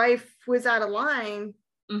 Your wife was out of line.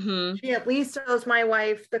 She at least owes my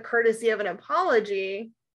wife the courtesy of an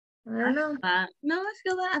apology. I don't know. No,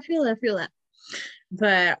 I feel that.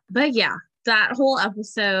 But yeah, that whole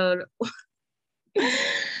episode.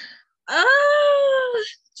 Oh,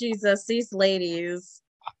 Jesus, these ladies.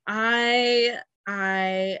 I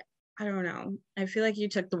don't know. I feel like you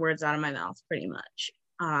took the words out of my mouth pretty much.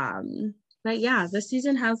 But yeah, this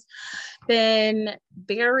season has been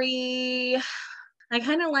very. I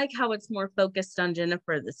kind of like how it's more focused on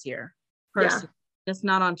Jennifer this year. Personally. Yeah. It's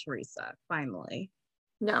not on Teresa, finally.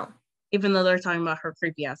 No. Even though they're talking about her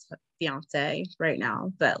creepy ass fiance right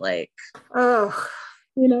now. But like,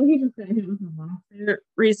 he just got hit with a lawsuit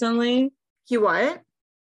recently. He what?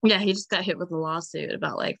 Yeah, he just got hit with a lawsuit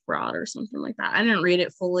about like fraud or something like that. I didn't read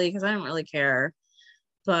it fully because I didn't really care.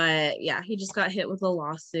 But yeah, he just got hit with a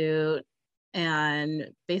lawsuit.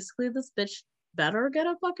 And basically this bitch better get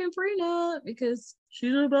a fucking prenup because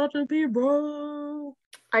she's about to be broke.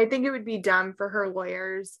 I think it would be dumb for her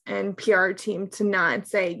lawyers and PR team to not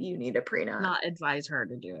say you need a prenup. Not advise her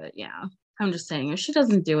to do it. Yeah. I'm just saying, if she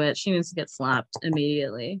doesn't do it, she needs to get slapped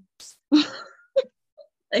immediately.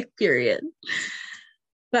 Like, period.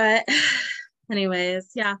 But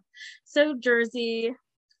anyways, yeah. So Jersey,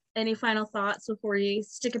 any final thoughts before you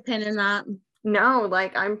stick a pin in that? No,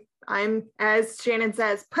 like I'm as Shannon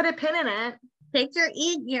says, put a pin in it. Take your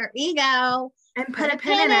ego and put a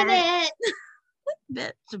pin in it.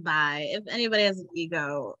 Bitch, bye. If anybody has an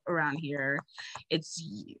ego around here, it's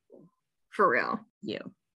you. For real.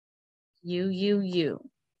 You.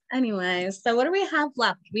 Anyway, so what do we have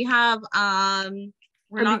left? We have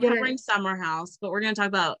we're not covering Summer House, but we're gonna talk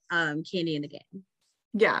about Candy in the Game.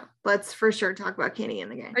 Yeah, let's for sure talk about Candy in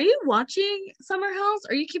the Game. Are you watching Summer House?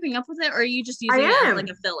 Are you keeping up with it, or are you just using it as like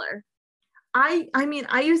a filler? I mean,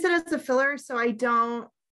 I use it as a filler, so I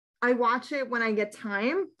watch it when I get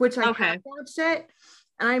time, which I have watched it,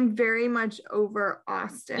 and I'm very much over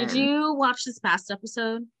Austin. Did you watch this past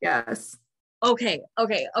episode? Yes. Okay.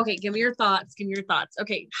 Give me your thoughts.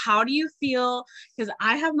 Okay, how do you feel? Because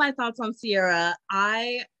I have my thoughts on Sierra.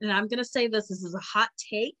 I'm gonna say this is a hot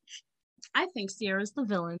take. I think Sierra's the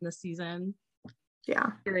villain this season.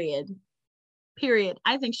 Yeah. Period.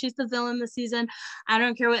 I think she's the villain this season. I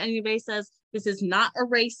don't care what anybody says. This is not a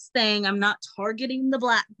race thing. I'm not targeting the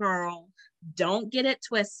Black girl. Don't get it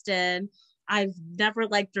twisted. I've never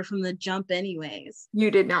liked her from the jump anyways.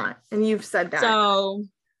 You did not. And you've said that. So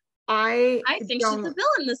I think she's the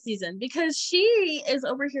villain this season because she is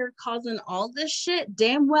over here causing all this shit,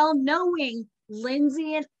 damn well knowing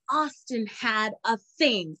Lindsay and Austin had a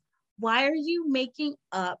thing. Why are you making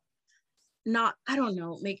up I don't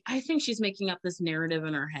know, I think she's making up this narrative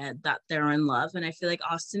in her head that they're in love, and I feel like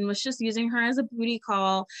Austin was just using her as a booty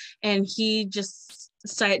call, and he just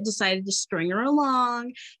decided to string her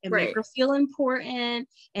along and make her feel important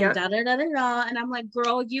and da da da da da. And I'm like,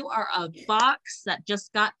 girl, you are a box that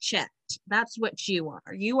just got checked. That's what you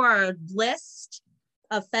are. You are a list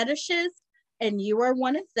of fetishes, and you are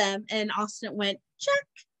one of them. And Austin went, check,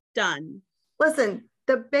 done. Listen,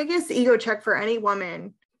 the biggest ego check for any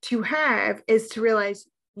woman to have is to realize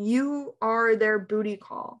you are their booty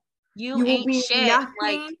call. You ain't will be shit.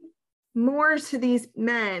 Nothing more to these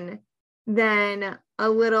men than a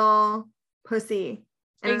little pussy.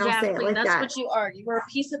 And exactly. That's what you are. You are a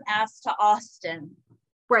piece of ass to Austin.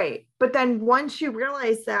 Right. But then once you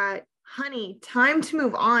realize that, honey, time to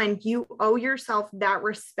move on. You owe yourself that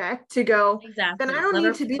respect to go, then I don't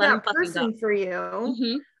need to be that person for you.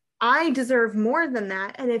 Mm-hmm. I deserve more than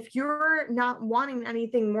that. And if you're not wanting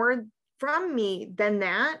anything more from me than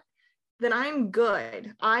that, then I'm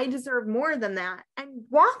good. I deserve more than that. And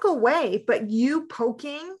walk away. But you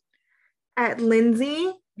poking at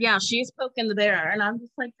Lindsay. Yeah, she's poking the bear. And I'm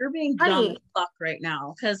just like, you're being dumb as fuck right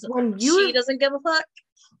now. Because she doesn't give a fuck.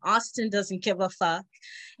 Austin doesn't give a fuck.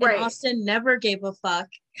 And Austin never gave a fuck.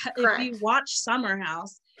 Correct. If you watch Summer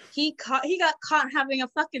House, he got caught having a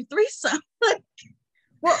fucking threesome.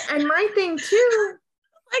 Well, and my thing too,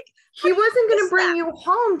 he wasn't going to bring you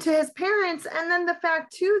home to his parents. And then the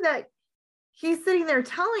fact too, that he's sitting there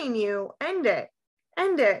telling you, end it.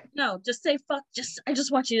 No, just say, fuck, I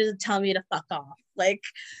just want you to tell me to fuck off.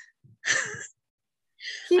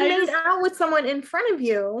 He made out with someone in front of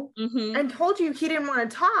you and told you he didn't want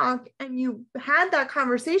to talk. And you had that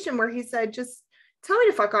conversation where he said, just tell me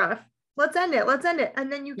to fuck off. Let's end it.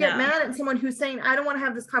 And then you get mad at someone who's saying, I don't want to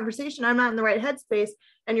have this conversation. I'm not in the right headspace.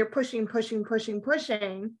 And you're pushing.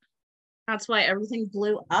 That's why everything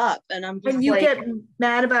blew up. And I'm just get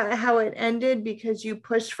mad about how it ended because you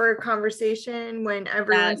pushed for a conversation when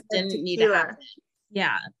everyone didn't need to happen.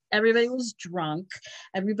 Yeah. Everybody was drunk.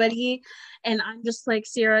 Everybody. And I'm just like,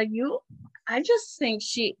 Sierra, I just think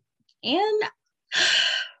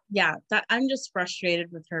that I'm just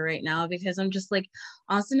frustrated with her right now because I'm just like,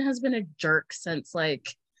 Austin has been a jerk since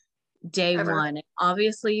day one.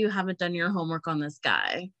 Obviously you haven't done your homework on this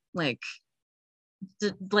guy.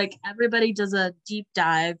 Everybody does a deep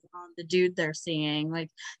dive on the dude they're seeing. Did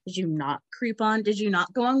you not creep on? Did you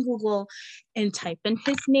not go on Google and type in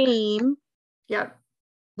his name? Yep.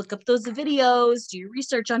 Look up those videos, do your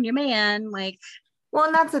research on your man. Well,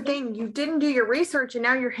 and that's the thing. You didn't do your research and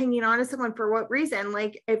now you're hanging on to someone for what reason?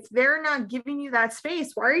 If they're not giving you that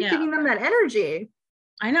space, why are you giving them that energy?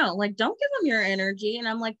 I know, don't give them your energy. And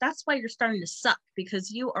I'm like, that's why you're starting to suck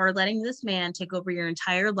because you are letting this man take over your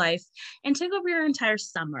entire life and take over your entire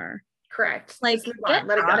summer. Correct. Get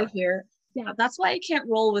out of here. Yeah, that's why I can't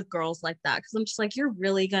roll with girls like that because I'm just like, you're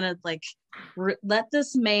really gonna let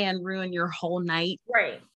this man ruin your whole night.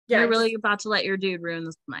 Right. Yeah, you're really about to let your dude ruin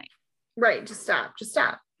this night. Right. Just stop.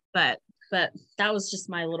 But that was just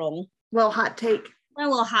my little hot take. My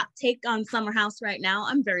little hot take on Summer House right now.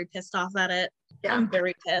 I'm very pissed off at it. Yeah. I'm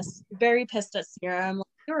very pissed at Sierra. I'm like,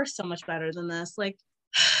 you are so much better than this. Why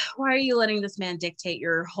are you letting this man dictate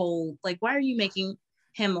your whole, why are you making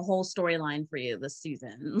him a whole storyline for you this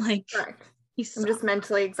season? Correct. I'm just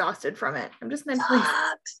mentally exhausted from it.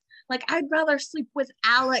 I'd rather sleep with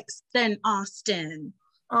Alex than Austin.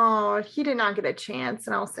 Oh, he did not get a chance,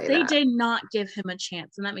 and I'll say they did not give him a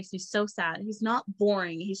chance, and that makes me so sad. He's not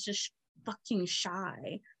boring. He's just fucking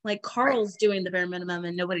shy. Carl's doing the bare minimum,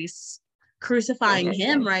 and nobody's crucifying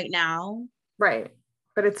him right now. Right,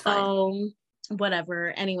 but it's fine. So,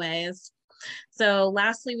 whatever. Anyways, so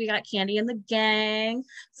lastly, we got Kandi and the gang.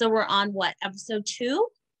 So we're on what, episode 2?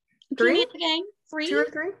 3? Kandi and the gang? 3? 2 or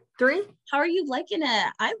 3? 3? How are you liking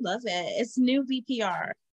it? I love it. It's new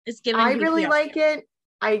VPR. It's giving. I really like it.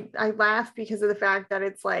 I laugh because of the fact that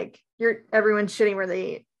it's everyone's shitting where they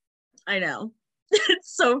eat. I know.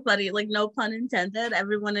 It's so funny. No pun intended.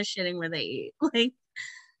 Everyone is shitting where they eat.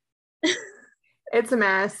 It's a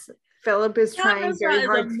mess. Philip is trying very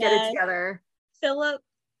hard to get it together. Philip,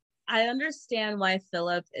 I understand why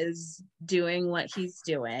Philip is doing what he's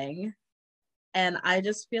doing. And I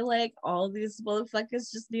just feel like all these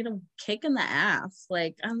motherfuckers just need a kick in the ass.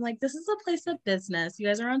 Like, I'm like, this is a place of business. You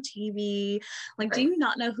guys are on TV. Like, do you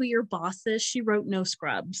not know who your boss is? She wrote No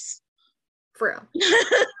Scrubs. For real.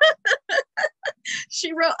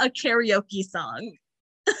 She wrote a karaoke song.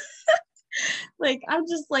 Like, I'm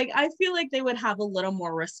just like, I feel like they would have a little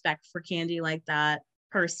more respect for Kandi like that,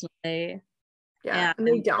 personally. Yeah, and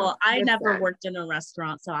they don't. Well, I never worked in a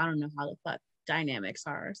restaurant, so I don't know how the fuck dynamics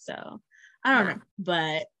are. So I don't know,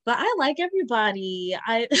 but I like everybody.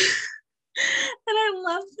 And I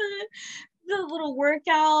love the little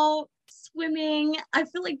workout, swimming. I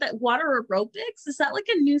feel like that water aerobics, is that like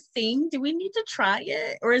a new thing? Do we need to try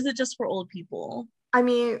it, or is it just for old people? I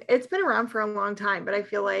mean, it's been around for a long time, but I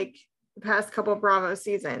feel like the past couple of Bravo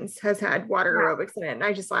seasons has had water aerobics in it, and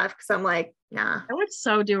I just laugh because I'm like, nah. I would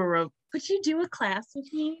so do aerobics. Would you do a class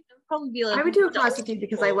with me? It would probably be like, I would do a class with you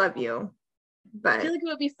because I love you. But I feel like it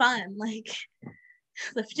would be fun. Like,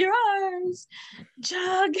 lift your arms,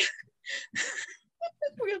 jog.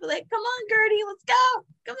 We're gonna be like, come on, Gertie, let's go.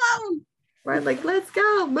 Come on. Right, like, let's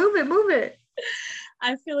go. Move it.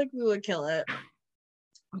 I feel like we would kill it.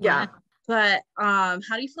 Yeah. But how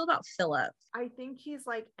do you feel about Philip? I think he's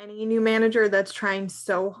like any new manager that's trying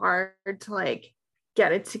so hard to like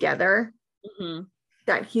get it together,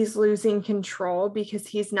 that he's losing control because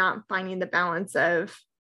he's not finding the balance of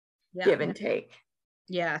give and take.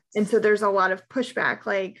 Yeah. And so there's a lot of pushback.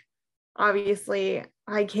 Like, obviously,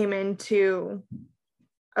 I came into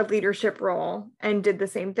a leadership role and did the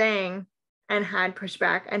same thing and had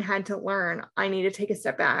pushback and had to learn I need to take a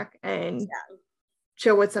step back and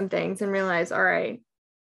chill with some things and realize, all right,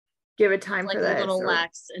 give it time, like, for this. A little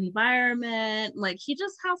lax environment. Like, he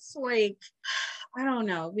just has to, like, I don't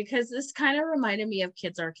know, because this kind of reminded me of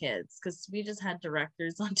Kids Are Kids, because we just had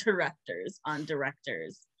directors on directors on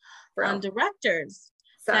directors on directors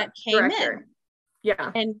that came in.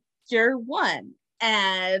 Yeah. And you're one.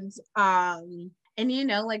 And you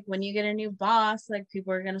know, like, when you get a new boss, like,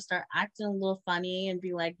 people are gonna start acting a little funny and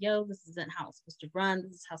be like, yo, this isn't how it's supposed to run.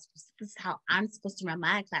 This is how I'm supposed to run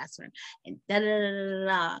my classroom, and da da da da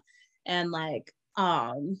da. And like,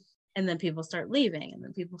 and then people start leaving, and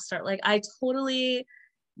then people start, like, I totally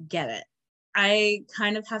get it. I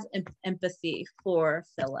kind of have empathy for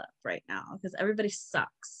Philip right now because everybody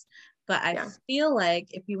sucks. But I feel like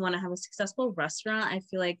if you want to have a successful restaurant, I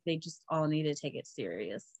feel like they just all need to take it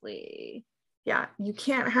seriously. Yeah, you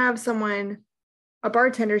can't have a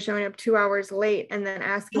bartender showing up 2 hours late and then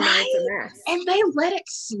asking why it's a mess. And they let it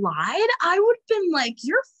slide. I would have been like,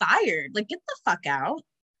 you're fired. Like, get the fuck out.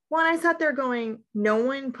 Well, and I sat there going, no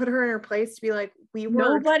one put her in her place to be like, we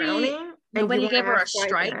were drowning. Nobody gave her a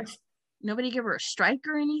strike. Nobody gave her a strike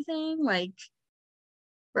or anything. Like,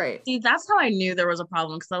 right. See, that's how I knew there was a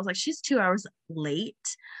problem, because I was like, she's 2 hours late.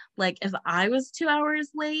 Like, if I was 2 hours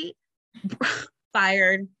late,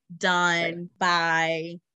 fired, done,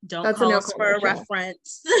 bye. Don't call us for a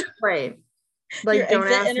reference. Right. Like, your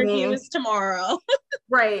don't exit interview is tomorrow.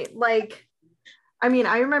 Right. Like, I mean,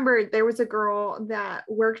 I remember there was a girl that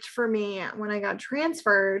worked for me when I got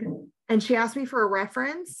transferred, and she asked me for a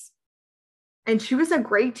reference, and she was a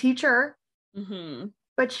great teacher,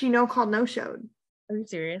 but she no-called, no-showed. Are you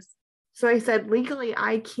serious? So I said, legally,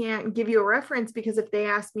 I can't give you a reference, because if they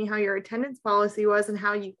ask me how your attendance policy was and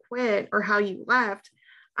how you quit or how you left,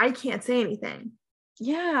 I can't say anything.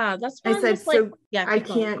 Yeah, that's what I said. So I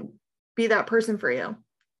can't be that person for you.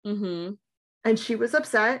 And she was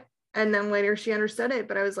upset. And then later she understood it,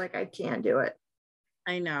 but I was like, I can't do it.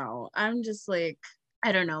 I know. I'm just like,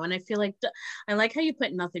 I don't know. And I feel like, I like how you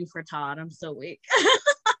put nothing for Todd. I'm so weak.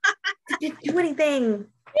 I didn't do anything.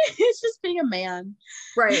 It's just being a man.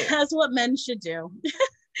 Right. That's what men should do.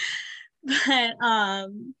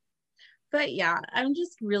 But yeah, I'm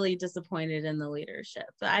just really disappointed in the leadership.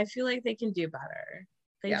 But I feel like they can do better.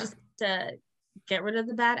 They just get rid of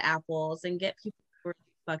the bad apples and get people who are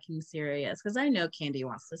fucking serious, because I know Kandi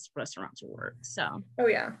wants this restaurant to work. So oh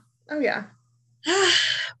yeah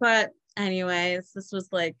but anyways, this was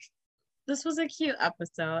a cute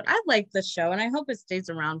episode. I like the show, and I hope it stays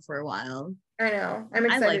around for a while. I know. I'm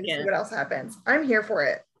excited to see what else happens. I'm here for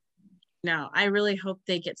it. No, I really hope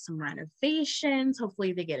they get some renovations.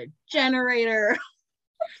 Hopefully they get a generator.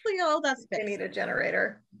 Hopefully all that's fixed. They need a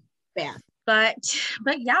generator. Yeah. But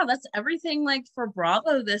yeah, that's everything, like, for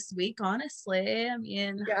Bravo this week, honestly. I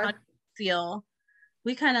mean, how do you feel?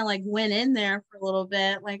 We kind of like went in there for a little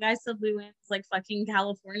bit. Like, I said, we went like fucking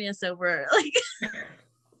California sober. Like,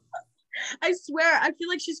 I swear, I feel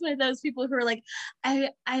like she's one of those people who are like, I'm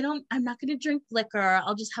not gonna drink liquor.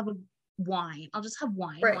 I'll just have a wine. I'll just have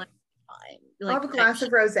wine. Right. Wine. Like, I'll have a glass of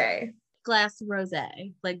rosé. Glass of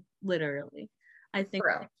rosé, like, literally. I think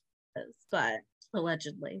Bro. it is, but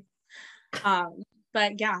allegedly.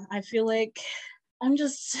 But yeah, I feel like I'm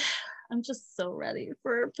just so ready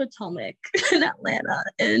for Potomac in Atlanta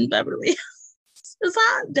and Beverly Hills. It's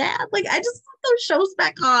not bad. Like, I just want those shows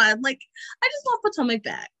back on. Like, I just want Potomac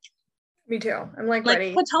back. Me too. I'm like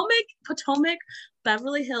ready. Potomac,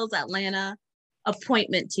 Beverly Hills, Atlanta,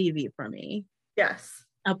 appointment TV for me. Yes.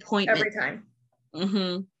 Appointment. Every time.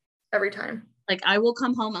 Mm-hmm. Every time. Like, I will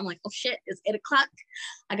come home. I'm like, oh shit, it's 8:00.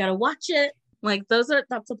 I gotta watch it. Like, that's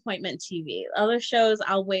appointment TV. Other shows,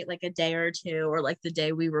 I'll wait like a day or two, or like the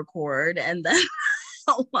day we record, and then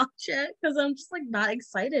I'll watch it because I'm just like not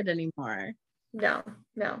excited anymore. No.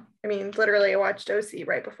 I mean, literally, I watched OC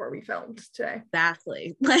right before we filmed today.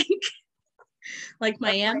 Exactly. Like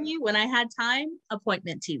Miami, when I had time,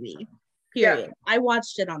 appointment TV. Period. Yeah. I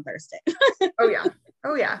watched it on Thursday. Oh yeah.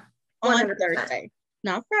 100%. On Thursday,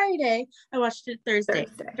 not Friday. I watched it Thursday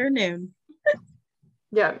afternoon.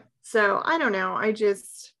 Yeah. So I don't know.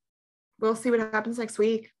 We'll see what happens next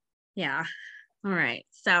week. Yeah. All right.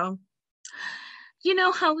 So you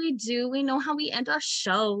know how we do. We know how we end our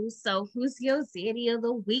show. So who's your zaddy of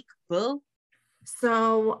the week, boo?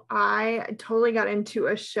 So I totally got into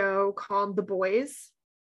a show called The Boys.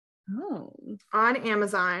 Oh. On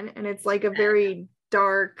Amazon. And it's like a very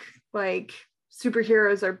dark, like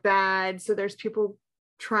superheroes are bad. So there's people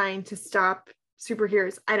trying to stop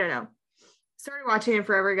superheroes. I don't know. Started watching it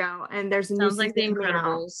forever ago, and there's a Sounds new like The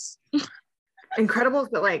Incredibles. Incredibles,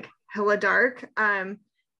 but like hella dark.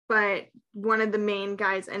 But one of the main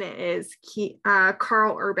guys in it is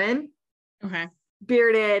Carl Urban. Okay.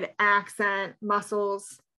 Bearded, accent,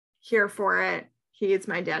 muscles. Here for it. He is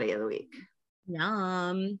my daddy of the week.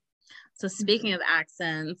 Yum. So speaking of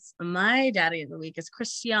accents, my daddy of the week is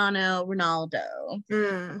Cristiano Ronaldo.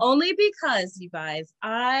 Only because, you guys,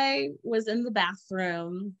 I was in the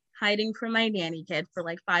bathroom hiding from my nanny kid for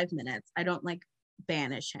like 5 minutes. I don't like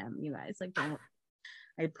banish him, you guys. Like, don't.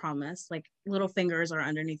 I promise. Like, little fingers are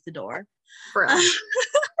underneath the door. But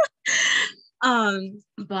I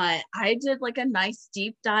did like a nice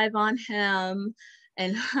deep dive on him,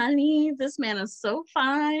 and honey, this man is so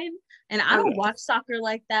fine. And I don't watch soccer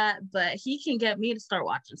like that, but he can get me to start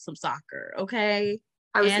watching some soccer. Okay.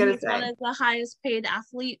 And he's one of the highest paid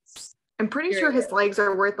athletes. I'm pretty sure his legs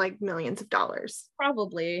are worth like millions of dollars.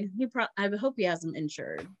 Probably. I hope he has them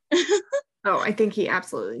insured. Oh, I think he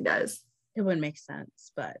absolutely does. It would make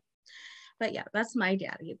sense, but yeah, that's my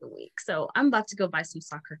daddy of the week. So I'm about to go buy some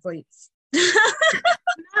soccer cleats.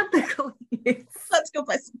 Not the cleats. Let's go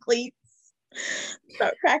buy some cleats.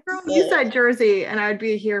 Start cracking. You said jersey, and I'd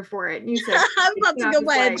be here for it. You said I'm about to go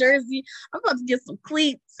buy a jersey. I'm about to get some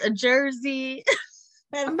cleats, a jersey.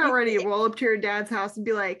 I'm about ready to roll up to your dad's house and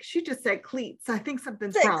be like, she just said cleats. I think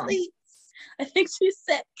something's wrong. Cleats. I think she's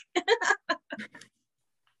sick.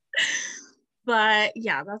 But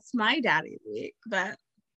yeah, that's my daddy week. But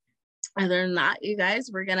other than that, you guys,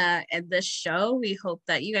 we're gonna end this show. We hope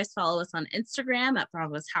that you guys follow us on Instagram at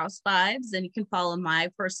Bravo's House Vibes, and you can follow my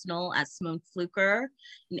personal at Simone Fluker.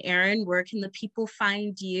 And Erin, where can the people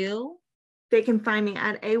find you? They can find me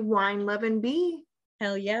at A Wine Lovin' Bee.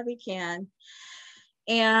 Hell yeah, we can.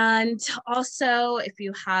 And also, if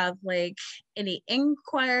you have like any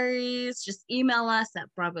inquiries, just email us at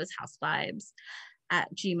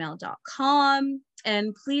bravoshousevibes@gmail.com.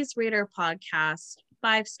 And please rate our podcast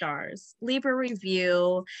 5 stars. Leave a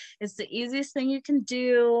review. It's the easiest thing you can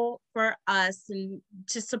do for us and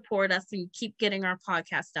to support us and keep getting our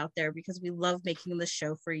podcast out there, because we love making the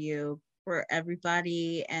show for you, for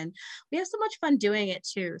everybody. And we have so much fun doing it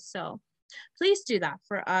too. So please do that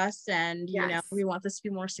for us. And, you know, we want this to be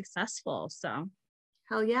more successful. So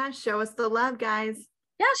hell yeah. Show us the love, guys.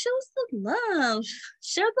 Yeah, show us the love.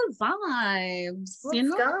 Share the vibes.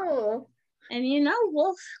 Let's go. And, you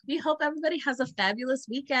know, we hope everybody has a fabulous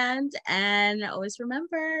weekend. And always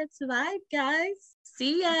remember to vibe, guys.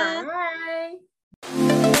 See ya. Bye.